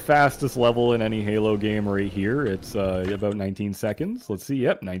this the fastest level in any Halo game right here. It's about 19 seconds. Let's see,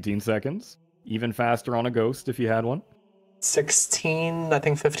 yep, 19 seconds. Even faster on a Ghost if you had one. 16, I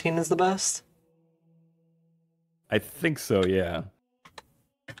think 15 is the best. I think so, yeah.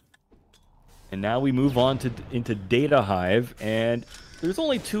 And now we move on into Data Hive, and there's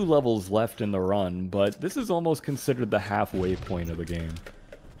only 2 levels left in the run, but this is almost considered the halfway point of the game.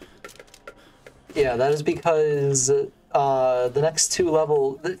 Yeah, that is because the next 2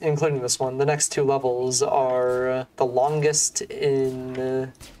 levels, including this one, the next 2 levels are the longest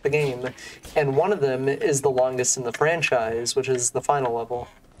in the game, and one of them is the longest in the franchise, which is the final level.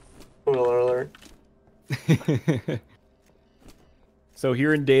 Spoiler alert. So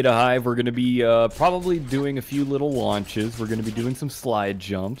here in Data Hive, we're going to be probably doing a few little launches. We're going to be doing some slide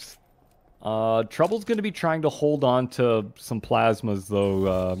jumps. Trouble's going to be trying to hold on to some plasmas,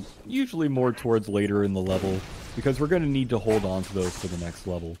 though, usually more towards later in the level, because we're going to need to hold on to those for the next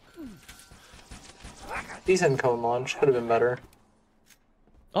level. Decent cone launch. Could have been better.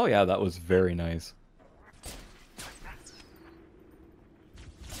 Oh yeah, that was very nice.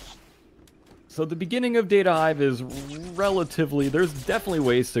 So the beginning of Data Hive is relatively... There's definitely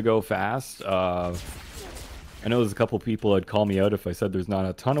ways to go fast. I know there's a couple people that'd call me out if I said there's not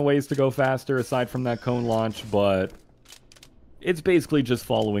a ton of ways to go faster aside from that cone launch, but it's basically just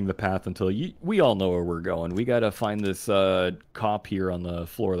following the path until we all know where we're going. We gotta find this cop here on the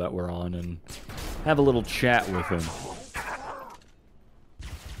floor that we're on and have a little chat with him.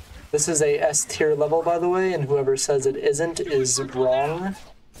 This is a S tier level, by the way, and whoever says it isn't is wrong.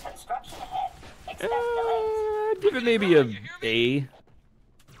 I'd give it maybe a A.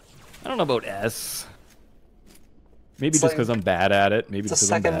 I don't know about S. Maybe just because I'm bad at it. Maybe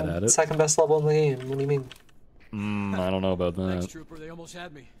because I'm bad at it. Second best level in the game. What do you mean? I don't know about that. Thanks, Trooper. They almost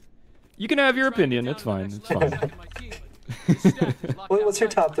had me. You can have your opinion. It's fine. It's fine. What's your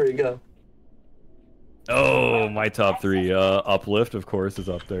top 3? Go. Oh, my top 3. Uplift, of course, is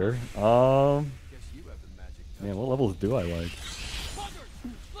up there. Man, what levels do I like?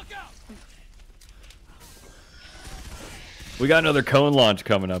 We got another cone launch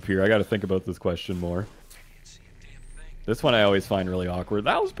coming up here. I got to think about this question more. This one I always find really awkward.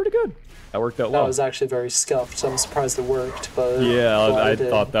 That was pretty good. That worked out well. That was actually very scuffed, so I'm surprised it worked. But yeah, I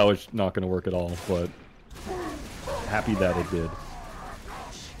thought that was not going to work at all, but happy that it did.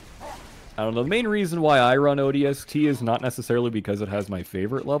 I don't know. The main reason why I run ODST is not necessarily because it has my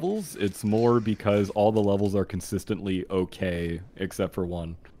favorite levels. It's more because all the levels are consistently okay, except for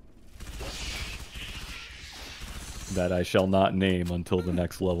one. That I shall not name until the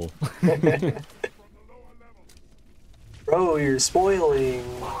next level. Bro, you're spoiling.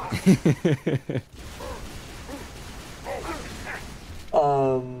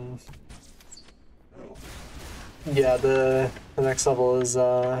 Yeah, the next level is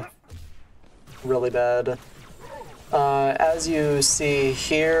really bad. As you see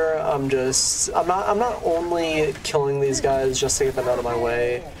here, I'm not only killing these guys just to get them out of my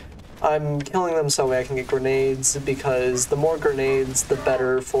way. I'm killing them so I can get grenades, because the more grenades, the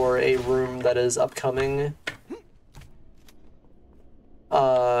better for a room that is upcoming.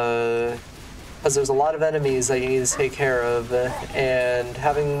 Because there's a lot of enemies that you need to take care of, and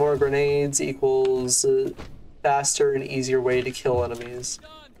having more grenades equals faster and easier way to kill enemies.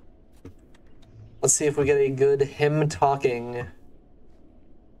 Let's see if we get a good him talking.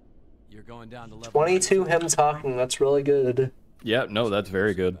 You're going down to level 22 him talking, that's really good. Yeah, no, that's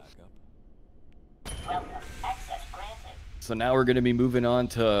very good. So now we're going to be moving on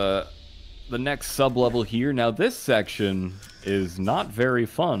to the next sub-level here. Now this section is not very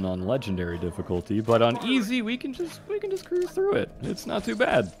fun on legendary difficulty, but on easy we can just cruise through it. It's not too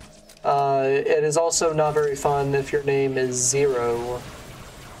bad. It is also not very fun if your name is Zero.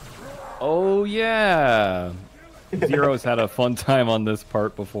 Oh yeah. Zero's had a fun time on this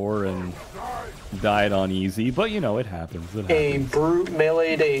part before and died on easy, but you know, it happens. A brute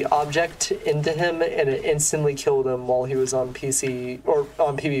meleeed a object into him and it instantly killed him while he was on PC or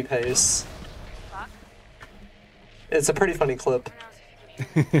on PB pace. It's a pretty funny clip.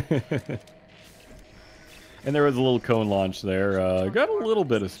 And there was a little cone launch there. Got a little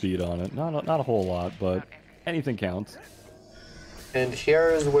bit of speed on it, not a whole lot, but anything counts. And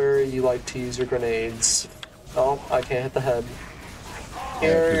here is where you like to use your grenades. Oh, I can't hit the head.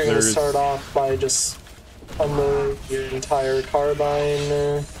 Here, you're going to start off by just unloading your entire carbine.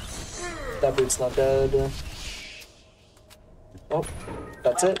 That brute's not dead. Oh,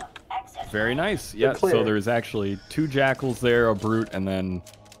 that's it. Very nice. Yeah, so there's actually 2 jackals there, a brute, and then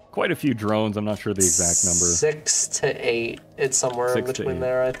quite a few drones. I'm not sure the exact number. 6 to 8. It's somewhere in between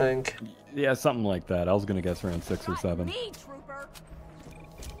there, I think. Yeah, something like that. I was going to guess around 6 or 7.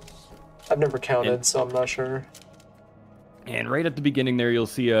 I've never counted, so I'm not sure. And right at the beginning there, you'll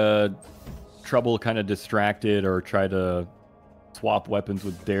see Trouble kind of distracted or try to swap weapons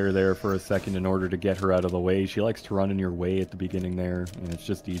with Dare there for a second in order to get her out of the way. She likes to run in your way at the beginning there, and it's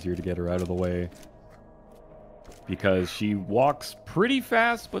just easier to get her out of the way. Because she walks pretty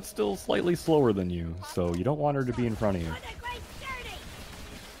fast, but still slightly slower than you, so you don't want her to be in front of you.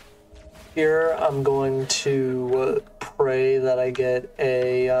 Here, I'm going to pray that I get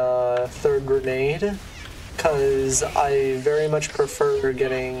a 3rd grenade, because I very much prefer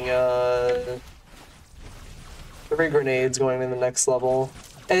getting 3 grenades going in the next level.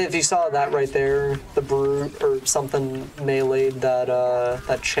 And if you saw that right there, the brute or something meleeed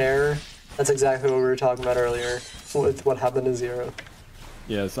that chair, that's exactly what we were talking about earlier with what happened to Zero.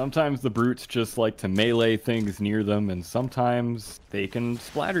 Yeah, sometimes the brutes just like to melee things near them, and sometimes they can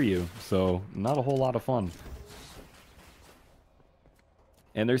splatter you, so not a whole lot of fun.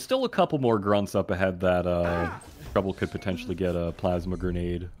 And there's still a couple more grunts up ahead that Trouble could potentially get a plasma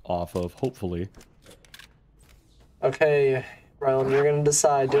grenade off of, hopefully. Okay, Rylan, you're gonna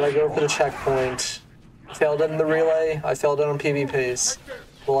decide, do I go for the checkpoint? I failed it in the relay, I failed it on PB pace.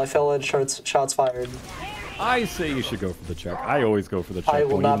 Well, I failed at shots fired. I say you should go for the check. I always go for the checkpoint. I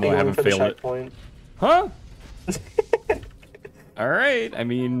will not be going for the checkpoint. Huh? Alright, I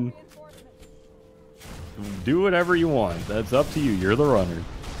mean, do whatever you want. That's up to you. You're the runner.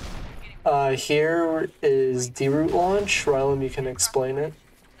 Here is D-Route launch. Rylan, you can explain it.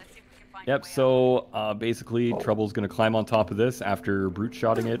 Yep, so basically Trouble's going to climb on top of this after brute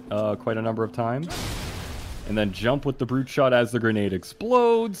shotting it quite a number of times. and then jump with the brute shot as the grenade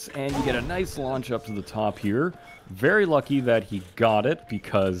explodes, and you get a nice launch up to the top here. Very lucky that he got it,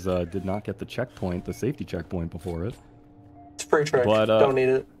 because did not get the checkpoint, the safety checkpoint before it. It's a free trick. But, Don't need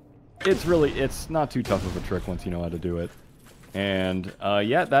it. It's not too tough of a trick once you know how to do it. And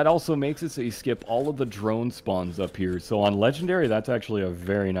yeah, that also makes it so you skip all of the drone spawns up here. So on Legendary, that's actually a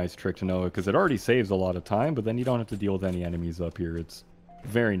very nice trick to know, because it already saves a lot of time, but then you don't have to deal with any enemies up here. It's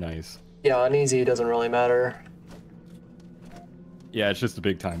very nice. Yeah, on easy it doesn't really matter. Yeah, it's just a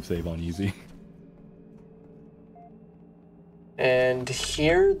big time save on easy. And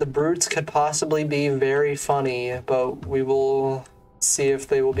here, the brutes could possibly be very funny, but we will see if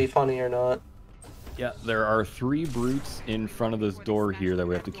they will be funny or not. Yeah, there are 3 brutes in front of this door here that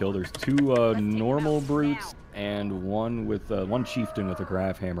we have to kill. There's 2 normal brutes and one with one chieftain with a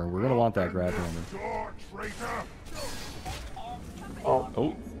grav hammer. We're gonna want that grav hammer.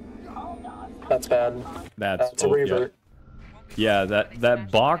 Oh, that's bad. That's a revert. Yeah,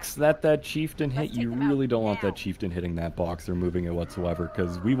 that box that chieftain hit, you really don't want that chieftain hitting that box or moving it whatsoever,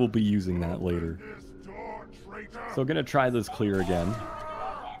 because we will be using that later. So gonna try this clear again.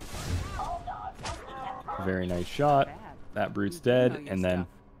 Very nice shot. That brute's dead, and then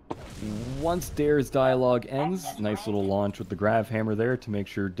once Dare's dialogue ends, nice little launch with the grav hammer there to make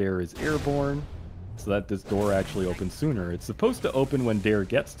sure Dare is airborne, so that this door actually opens sooner. It's supposed to open when Dare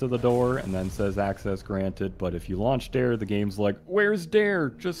gets to the door and then says access granted, but if you launch Dare, the game's like, where's Dare?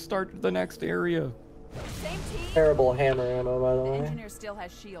 Just start the next area. Terrible hammer ammo, by the way. Engineer still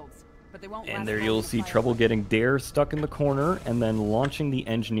has shields, but they won't And last there long you'll with see fire. trouble getting Dare stuck in the corner and then launching the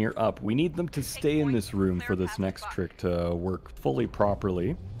engineer up. We need them to stay in this room for this next trick to work fully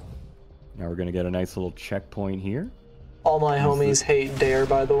properly. Now we're going to get a nice little checkpoint here. All my homies hate Dare,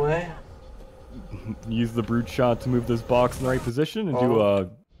 by the way. Use the brute shot to move this box in the right position and do a...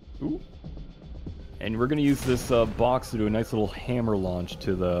 Ooh. And we're going to use this box to do a nice little hammer launch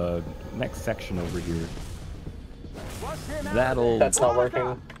to the next section over here. That'll... That's not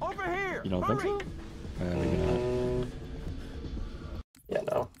working. You don't think so? Maybe not.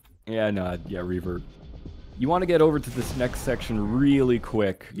 Yeah, no. Yeah, revert. You want to get over to this next section really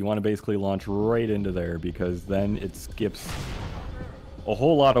quick. You want to basically launch right into there, because then it skips a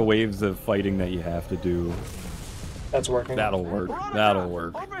whole lot of waves of fighting that you have to do. That's working. That'll work. That'll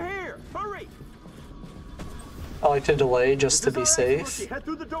work. Over here! Hurry! I like to delay just to be safe. Head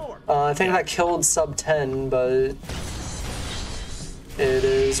through the door. I think that killed sub 10, but it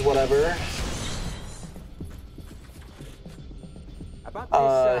is whatever.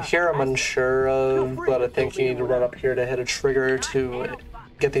 Here I'm unsure of, but I think you need to run up here to hit a trigger to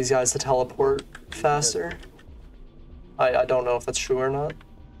get these guys to teleport faster. I don't know if that's true or not.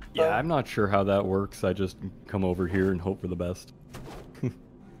 Yeah, I'm not sure how that works. I just come over here and hope for the best.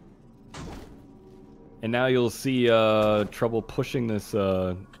 And now you'll see trouble pushing this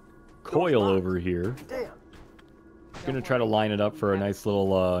coil over here. I'm gonna try to line it up for a nice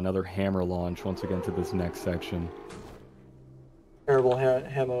little another hammer launch once we get into this next section. Terrible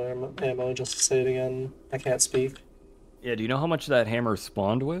ammo, just to say it again. I can't speak. Yeah, do you know how much that hammer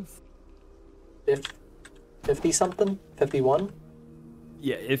spawned with? 50 something? 51?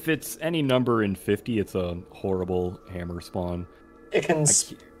 Yeah, if it's any number in 50, it's a horrible hammer spawn. It can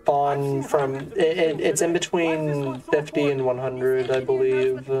spawn from... It's in between 50 and 100, I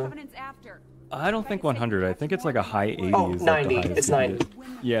believe. I don't think 100. I think it's like a high 80 Oh, is like 90. the highest It's you can 90.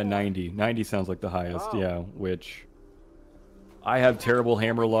 get. Yeah, 90. 90 sounds like the highest, yeah, which... I have terrible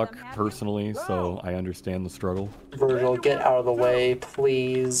hammer luck, personally, so I understand the struggle. Virgil, get out of the way,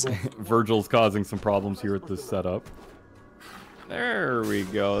 please. Virgil's causing some problems here with this setup. There we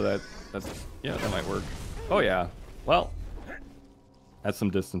go. Yeah, that might work. Oh yeah. Well, that's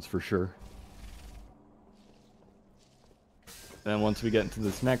some distance for sure. Then once we get into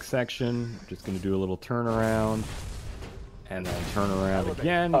this next section, just gonna do a little turnaround, and then turn around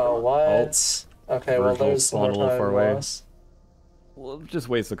again. Oh, what? Okay, well, Virgil there's some more spawned a little far time away. loss. We'll just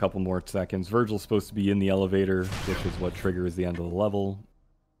waste a couple more seconds. Virgil's supposed to be in the elevator, which is what triggers the end of the level.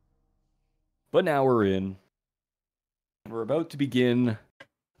 But now we're in. We're about to begin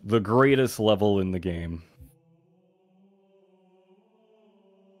the greatest level in the game.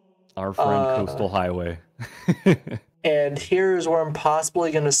 Our friend Coastal Highway. And here's where I'm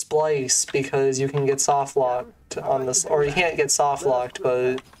possibly going to splice, because you can get soft locked on this, or you can't get soft locked,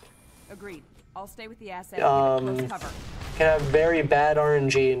 but Agreed. I'll stay with the asset and get close cover. you can have very bad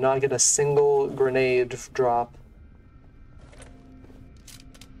RNG and not get a single grenade drop.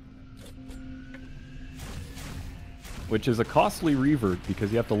 Which is a costly revert,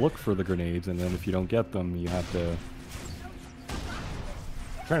 because you have to look for the grenades, and then if you don't get them, you have to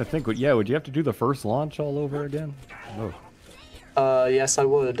trying to think. Would you have to do the first launch all over again? Oh. Yes, I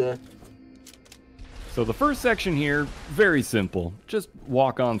would. So the first section here, very simple. Just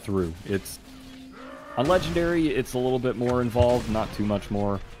walk on through. It's on Legendary, it's a little bit more involved, not too much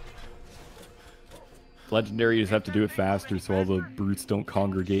more. Legendary, you just have to do it faster so all the brutes don't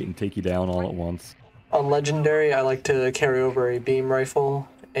congregate and take you down all at once. On Legendary, I like to carry over a beam rifle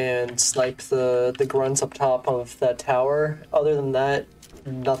and snipe the grunts up top of that tower. Other than that,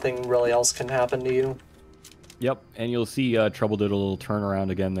 nothing really else can happen to you. Yep, and you'll see Trouble did a little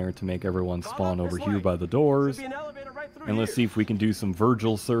turnaround again there to make everyone spawn over here by the doors. And let's see if we can do some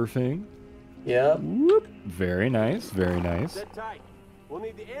Virgil surfing. Yep. Whoop. Very nice, very nice. Sit tight. We'll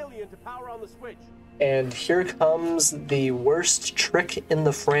need the alien to power on the switch. And here comes the worst trick in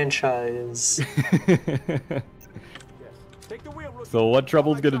the franchise. Take the wheel, So what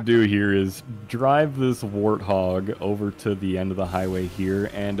Trouble's gonna do here is drive this Warthog over to the end of the highway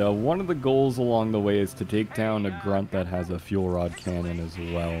here, and one of the goals along the way is to take down a grunt that has a fuel rod cannon as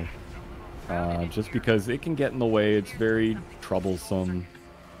well. Just because it can get in the way, it's very troublesome.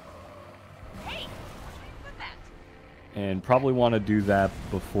 And probably want to do that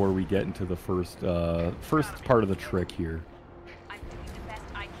before we get into the first part of the trick here.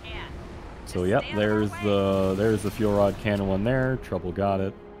 So yep, there's the fuel rod cannon one there. Trouble got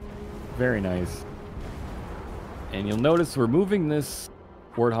it. Very nice. And you'll notice we're moving this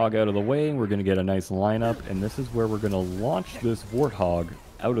Warthog out of the way, and we're going to get a nice lineup, and this is where we're going to launch this Warthog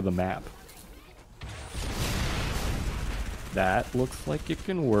out of the map. That looks like it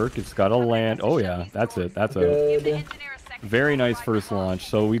can work. It's got to land. Oh yeah, that's it. That's a very nice first launch.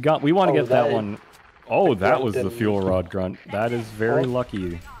 So we want to get that one. Oh, that was the fuel rod grunt. That is very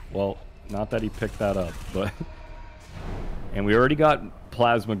lucky. Well, not that he picked that up, but and we already got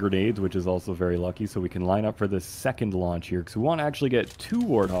plasma grenades, which is also very lucky. So we can line up for this second launch here because we want to actually get 2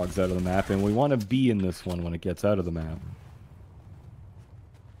 Warthogs out of the map, and we want to be in this one when it gets out of the map.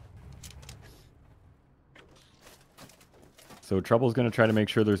 So Trouble's going to try to make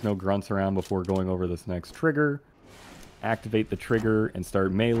sure there's no grunts around before going over this next trigger. Activate the trigger and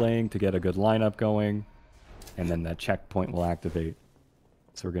start meleeing to get a good lineup going. And then that checkpoint will activate.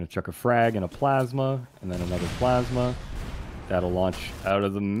 So we're going to chuck a frag and a plasma, and then another plasma. That'll launch out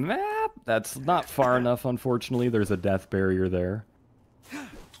of the map. That's not far enough, unfortunately. There's a death barrier there.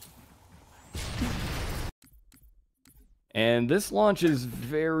 And this launch is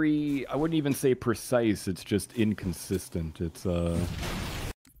very, I wouldn't even say precise, it's just inconsistent. It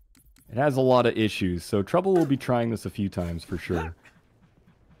has a lot of issues, so Trouble will be trying this a few times for sure.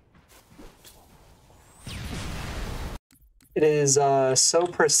 It is so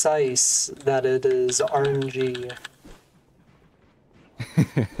precise that it is RNG.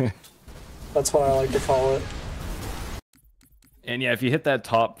 That's what I like to call it. And yeah, if you hit that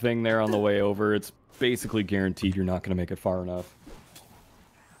top thing there on the way over, it's basically guaranteed you're not going to make it far enough.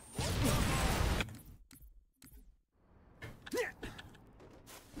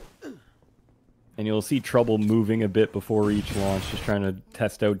 And you'll see Trouble moving a bit before each launch, just trying to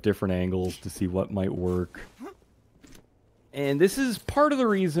test out different angles to see what might work. And this is part of the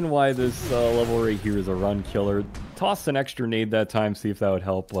reason why this level right here is a run killer. Toss an extra nade that time, see if that would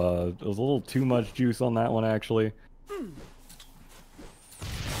help. It was a little too much juice on that one, actually.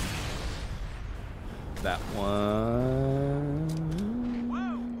 That one...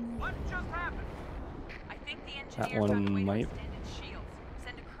 Whoa, what just happened? I think the That one might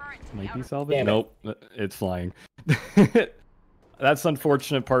be salvaged. Damn it. Nope, it's flying. That's the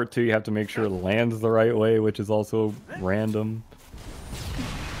unfortunate part too. You have to make sure it lands the right way, which is also random.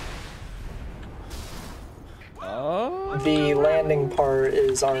 Oh. The landing part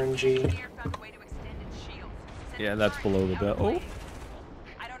is RNG. Yeah, that's below the belt. Oh.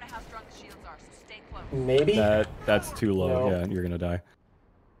 Maybe? That's too low. No. Yeah, you're gonna die.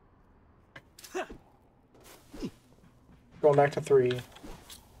 Going back to 3.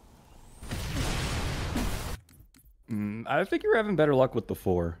 I think you're having better luck with the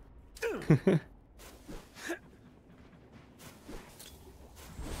 4.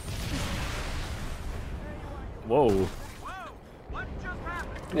 Whoa.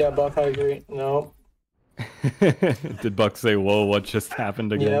 Yeah, Buck, I agree. No. Did Buck say, whoa, what just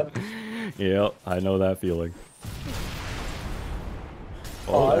happened again? Yep. Yep, I know that feeling.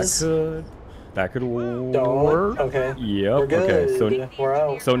 Pause. Oh, that could Don't. work. Okay. Yep. We're good. Okay. We're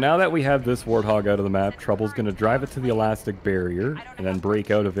out. So now that we have this Warthog out of the map, Trouble's going to drive it to the elastic barrier and then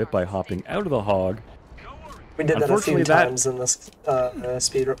break out of it by hopping out of the hog. We did that a few times in this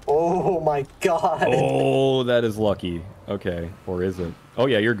speedrun. Oh my god. Oh, that is lucky. Okay. Or is it? Oh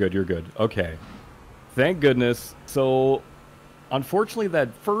yeah, you're good. You're good. Okay. Thank goodness. So Unfortunately,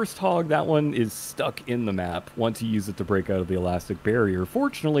 that first hog, that one is stuck in the map once you use it to break out of the elastic barrier.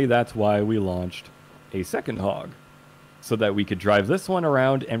 Fortunately, that's why we launched a second hog, so that we could drive this one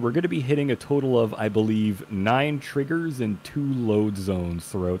around, and we're going to be hitting a total of, I believe, 9 triggers and 2 load zones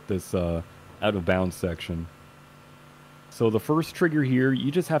throughout this out-of-bounds section. So the first trigger here,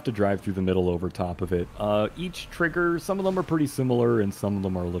 you just have to drive through the middle over top of it. Each trigger, some of them are pretty similar, and some of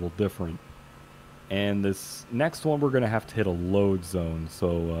them are a little different. And this next one, we're going to have to hit a load zone.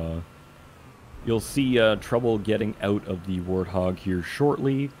 So you'll see trouble getting out of the Warthog here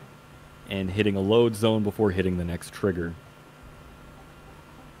shortly and hitting a load zone before hitting the next trigger.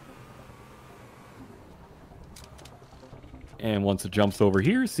 And once it jumps over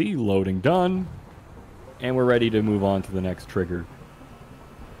here, see, loading done. And we're ready to move on to the next trigger.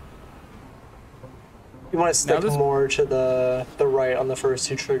 You want to stick more to the right on the first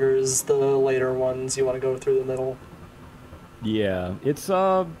 2 triggers. The later ones, you want to go through the middle. Yeah, it's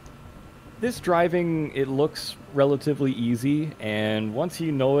this driving, it looks relatively easy, and once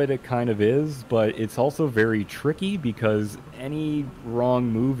you know it, it kind of is, but it's also very tricky because any wrong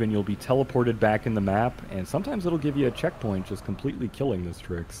move and you'll be teleported back in the map, and sometimes it'll give you a checkpoint just completely killing this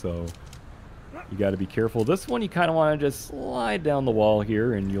trick, so you got to be careful. This one, you kind of want to just slide down the wall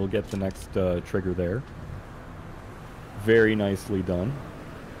here, and you'll get the next trigger there. Very nicely done.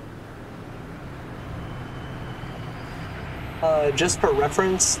 Just for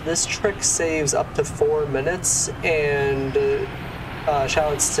reference, this trick saves up to 4 minutes, and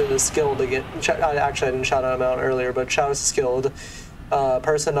shoutouts to Skilled again. Actually, I didn't shout him out earlier, but shoutouts to Skilled.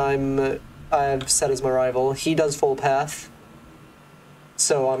 Person I've set as my rival. He does full path,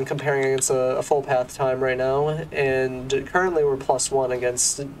 so I'm comparing against a full path time right now, and currently we're +1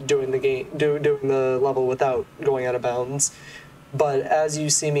 against doing the level without going out of bounds. But as you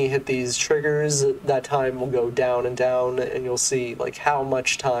see me hit these triggers, that time will go down, and you'll see like how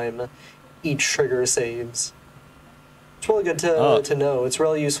much time each trigger saves. It's really good to know. It's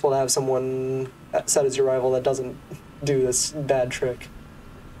really useful to have someone set as your rival that doesn't do this bad trick.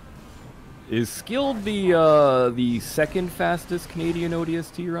 Is Skilled the second fastest Canadian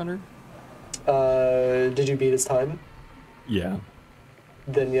ODST runner? Did you beat his time? Yeah.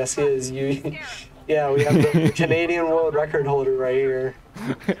 Then yes, he is. Yeah, we have the Canadian world record holder right here.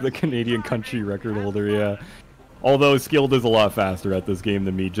 The Canadian country record holder, yeah. Although Skilled is a lot faster at this game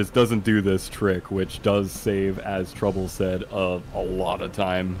than me, just doesn't do this trick, which does save, as Trouble said, a lot of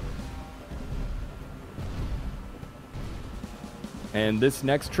time. And this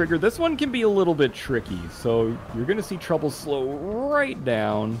next trigger, this one can be a little bit tricky, so you're going to see Trouble slow right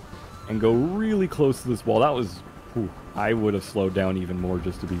down and go really close to this wall. That was... Whew, I would have slowed down even more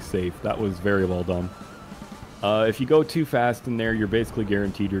just to be safe. That was very well done. If you go too fast in there, you're basically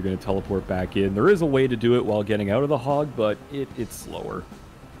guaranteed you're going to teleport back in. There is a way to do it while getting out of the hog, but it's slower.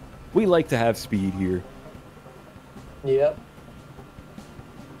 We like to have speed here. Yep.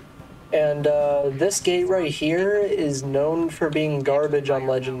 And this gate right here is known for being garbage on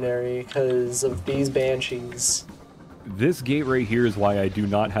Legendary because of these Banshees. This gate right here is why I do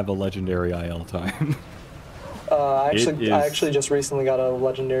not have a Legendary IL time. I actually just recently got a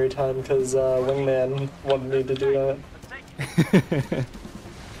legendary time because Wingman wanted me to do that.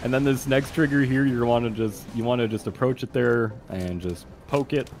 And then this next trigger here, you want to just approach it there and just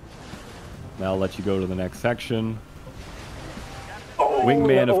poke it. That'll let you go to the next section.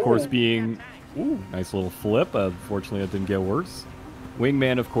 Wingman, of course, being... Ooh, nice little flip. Unfortunately, that didn't get worse.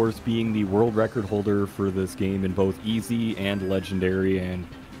 Wingman, of course, being the world record holder for this game in both easy and legendary, and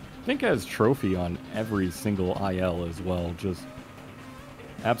I think has trophy on every single IL as well. Just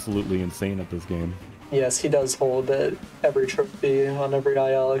absolutely insane at this game. Yes, he does hold every trophy on every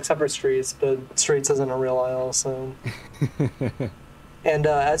IL except for Streets, but Streets isn't a real IL, so... And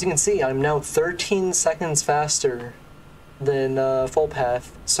as you can see, I'm now 13 seconds faster than full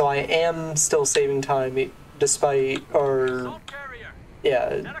path, so I am still saving time despite, or...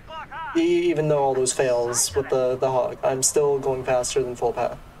 Yeah, even though all those fails with the hog, I'm still going faster than full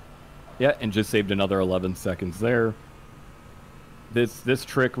path. Yeah, and just saved another 11 seconds there. This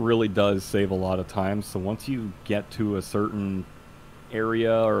trick really does save a lot of time, so once you get to a certain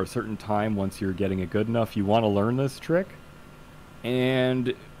area or a certain time, once you're getting it good enough, you want to learn this trick.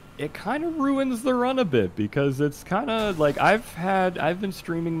 And it kind of ruins the run a bit, because it's kind of like I've been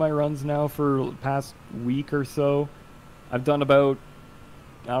streaming my runs now for the past week or so. I've done about,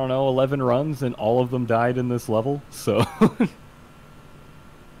 I don't know, 11 runs, and all of them died in this level, so...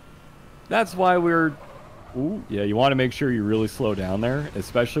 That's why we're... Ooh, yeah, you want to make sure you really slow down there,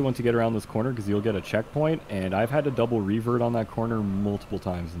 especially once you get around this corner, because you'll get a checkpoint, and I've had to double revert on that corner multiple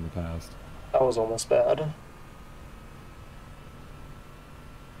times in the past. That was almost bad.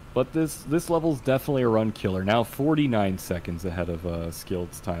 But this level's definitely a run killer. Now 49 seconds ahead of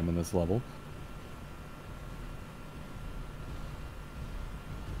Skilled's time in this level.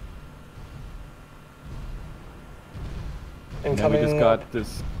 And now we just up. got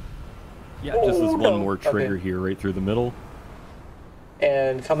this. Yeah, just this one more trigger here right through the middle.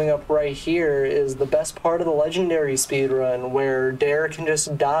 And coming up right here is the best part of the legendary speedrun, where Dare can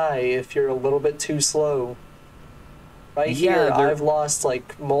just die if you're a little bit too slow. Right here, I've lost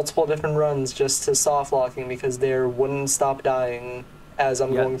like multiple different runs just to soft locking because Dare wouldn't stop dying as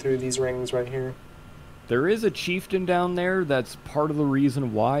I'm going through these rings right here. There is a chieftain down there that's part of the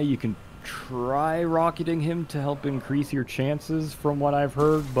reason why you can try rocketing him to help increase your chances from what I've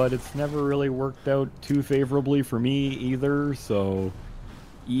heard, but it's never really worked out too favorably for me either, so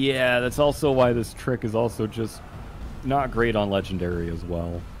yeah, that's also why this trick is also just not great on legendary as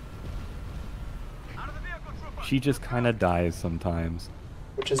well. She just kind of dies sometimes.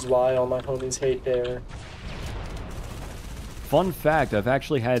 Which is why all my homies hate Dare. Fun fact, I've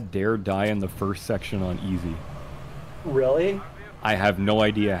actually had Dare die in the first section on easy. Really? I have no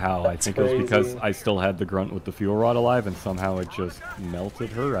idea how. That's I think it was because I still had the grunt with the fuel rod alive and somehow it just melted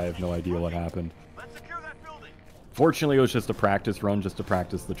her. I have no idea what happened. Fortunately, it was just a practice run just to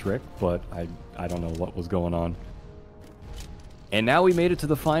practice the trick, but I don't know what was going on. And now we made it to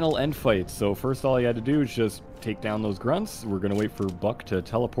the final end fight. So first all you had to do is just take down those grunts. We're going to wait for Buck to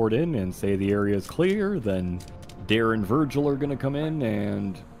teleport in and say the area is clear. Then Dare and Virgil are going to come in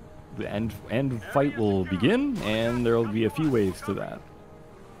and the end fight will begin. And there will be a few waves to that.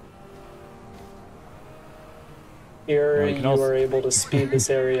 Here you are able to speed this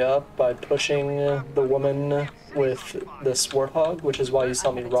area up by pushing the woman with this warthog, which is why you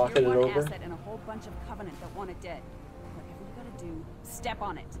saw me rocket it over. And a whole bunch of Covenant that want it dead. Whatever you gotta do, step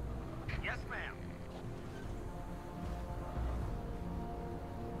on it. Yes, ma'am.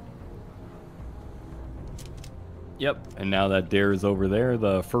 Yep, and now that Dare is over there,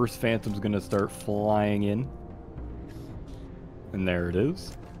 the first Phantom's going to start flying in. And there it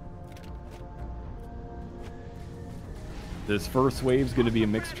is. This first wave's going to be a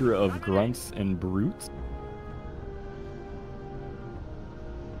mixture of grunts and brutes.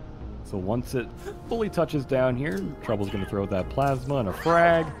 So once it fully touches down here, Trouble's going to throw that plasma and a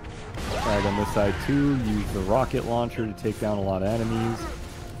frag. Frag on this side too, use the rocket launcher to take down a lot of enemies,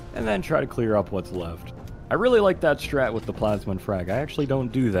 and then try to clear up what's left. I really like that strat with the plasma and frag. I actually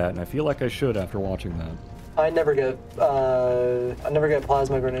don't do that, and I feel like I should after watching that. I never get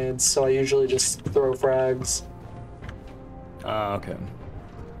plasma grenades, so I usually just throw frags. Okay.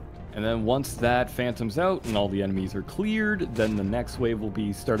 And then once that Phantom's out and all the enemies are cleared, then the next wave will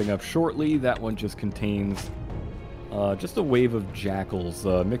be starting up shortly. That one just contains just a wave of jackals,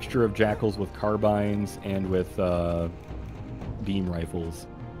 a mixture of jackals with carbines and with beam rifles.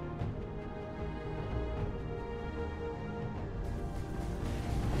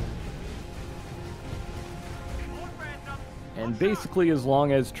 And basically, as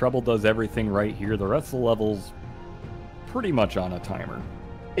long as Trouble does everything right here, the rest of the level's pretty much on a timer.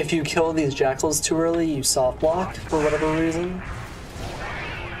 If you kill these jackals too early, you soft block for whatever reason.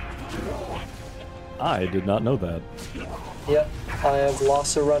 I did not know that. Yep, I have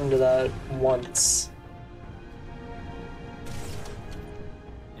lost a run to that once.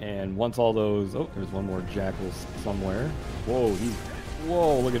 And once all those... Oh, there's one more jackal somewhere. Whoa,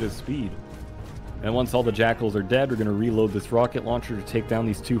 whoa, look at his speed. And once all the jackals are dead, we're going to reload this rocket launcher to take down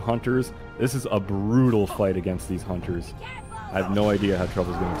these two hunters. This is a brutal fight against these hunters. I have no idea how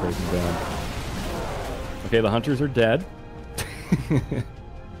Trouble's going to take them down. Okay, the hunters are dead.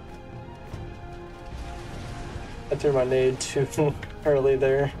 I threw my nade too early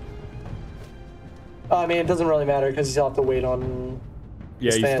there. I mean, it doesn't really matter because you still have to wait on...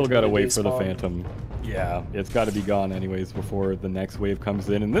 Yeah, you still got to wait for the Phantom. Yeah, it's got to be gone anyways before the next wave comes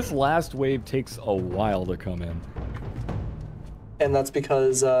in. And this last wave takes a while to come in. And that's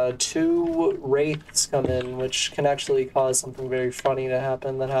because two wraiths come in, which can actually cause something very funny to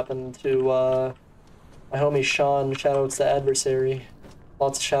happen. That happened to my homie Sean. Shoutouts to Adversary.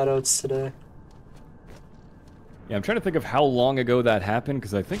 Lots of shoutouts today. Yeah, I'm trying to think of how long ago that happened,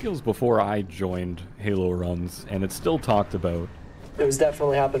 because I think it was before I joined Halo runs, and it's still talked about. It was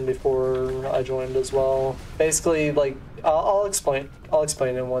definitely happened before I joined as well. Basically, like, I'll explain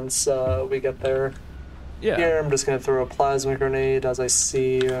it once we get there. Yeah. Here, I'm just gonna throw a plasma grenade as I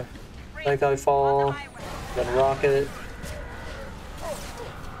see that guy fall, then rocket.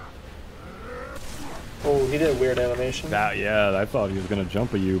 Oh, he did a weird animation. Yeah, I thought he was gonna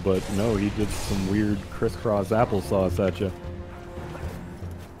jump at you, but no, he did some weird crisscross applesauce at you.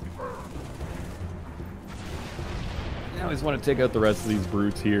 just want to take out the rest of these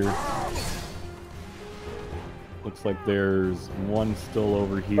brutes here. Looks like there's one still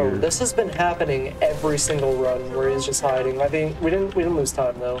over here. Oh, this has been happening every single run where he's just hiding. I think we didn't lose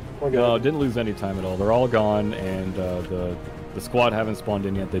time though. We're good. No, didn't lose any time at all. They're all gone, and the squad haven't spawned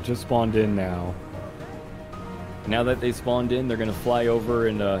in yet. They just spawned in now. Now that they spawned in, they're gonna fly over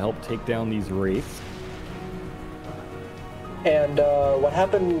and help take down these wraiths. And what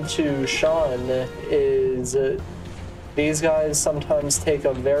happened to Sean is these guys sometimes take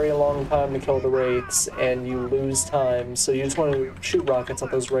a very long time to kill the wraiths, and you lose time. So you just want to shoot rockets at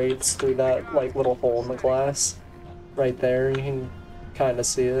those wraiths through that like little hole in the glass, right there. You can kind of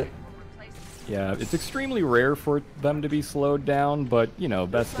see it. Yeah, it's extremely rare for them to be slowed down, but you know,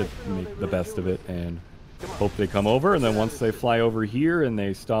 best to make the best of it and hope they come over. And then once they fly over here and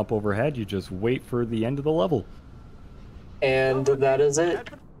they stop overhead, you just wait for the end of the level. And that is it.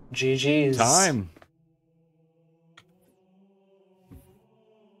 GG's. Time.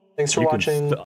 Thanks for watching.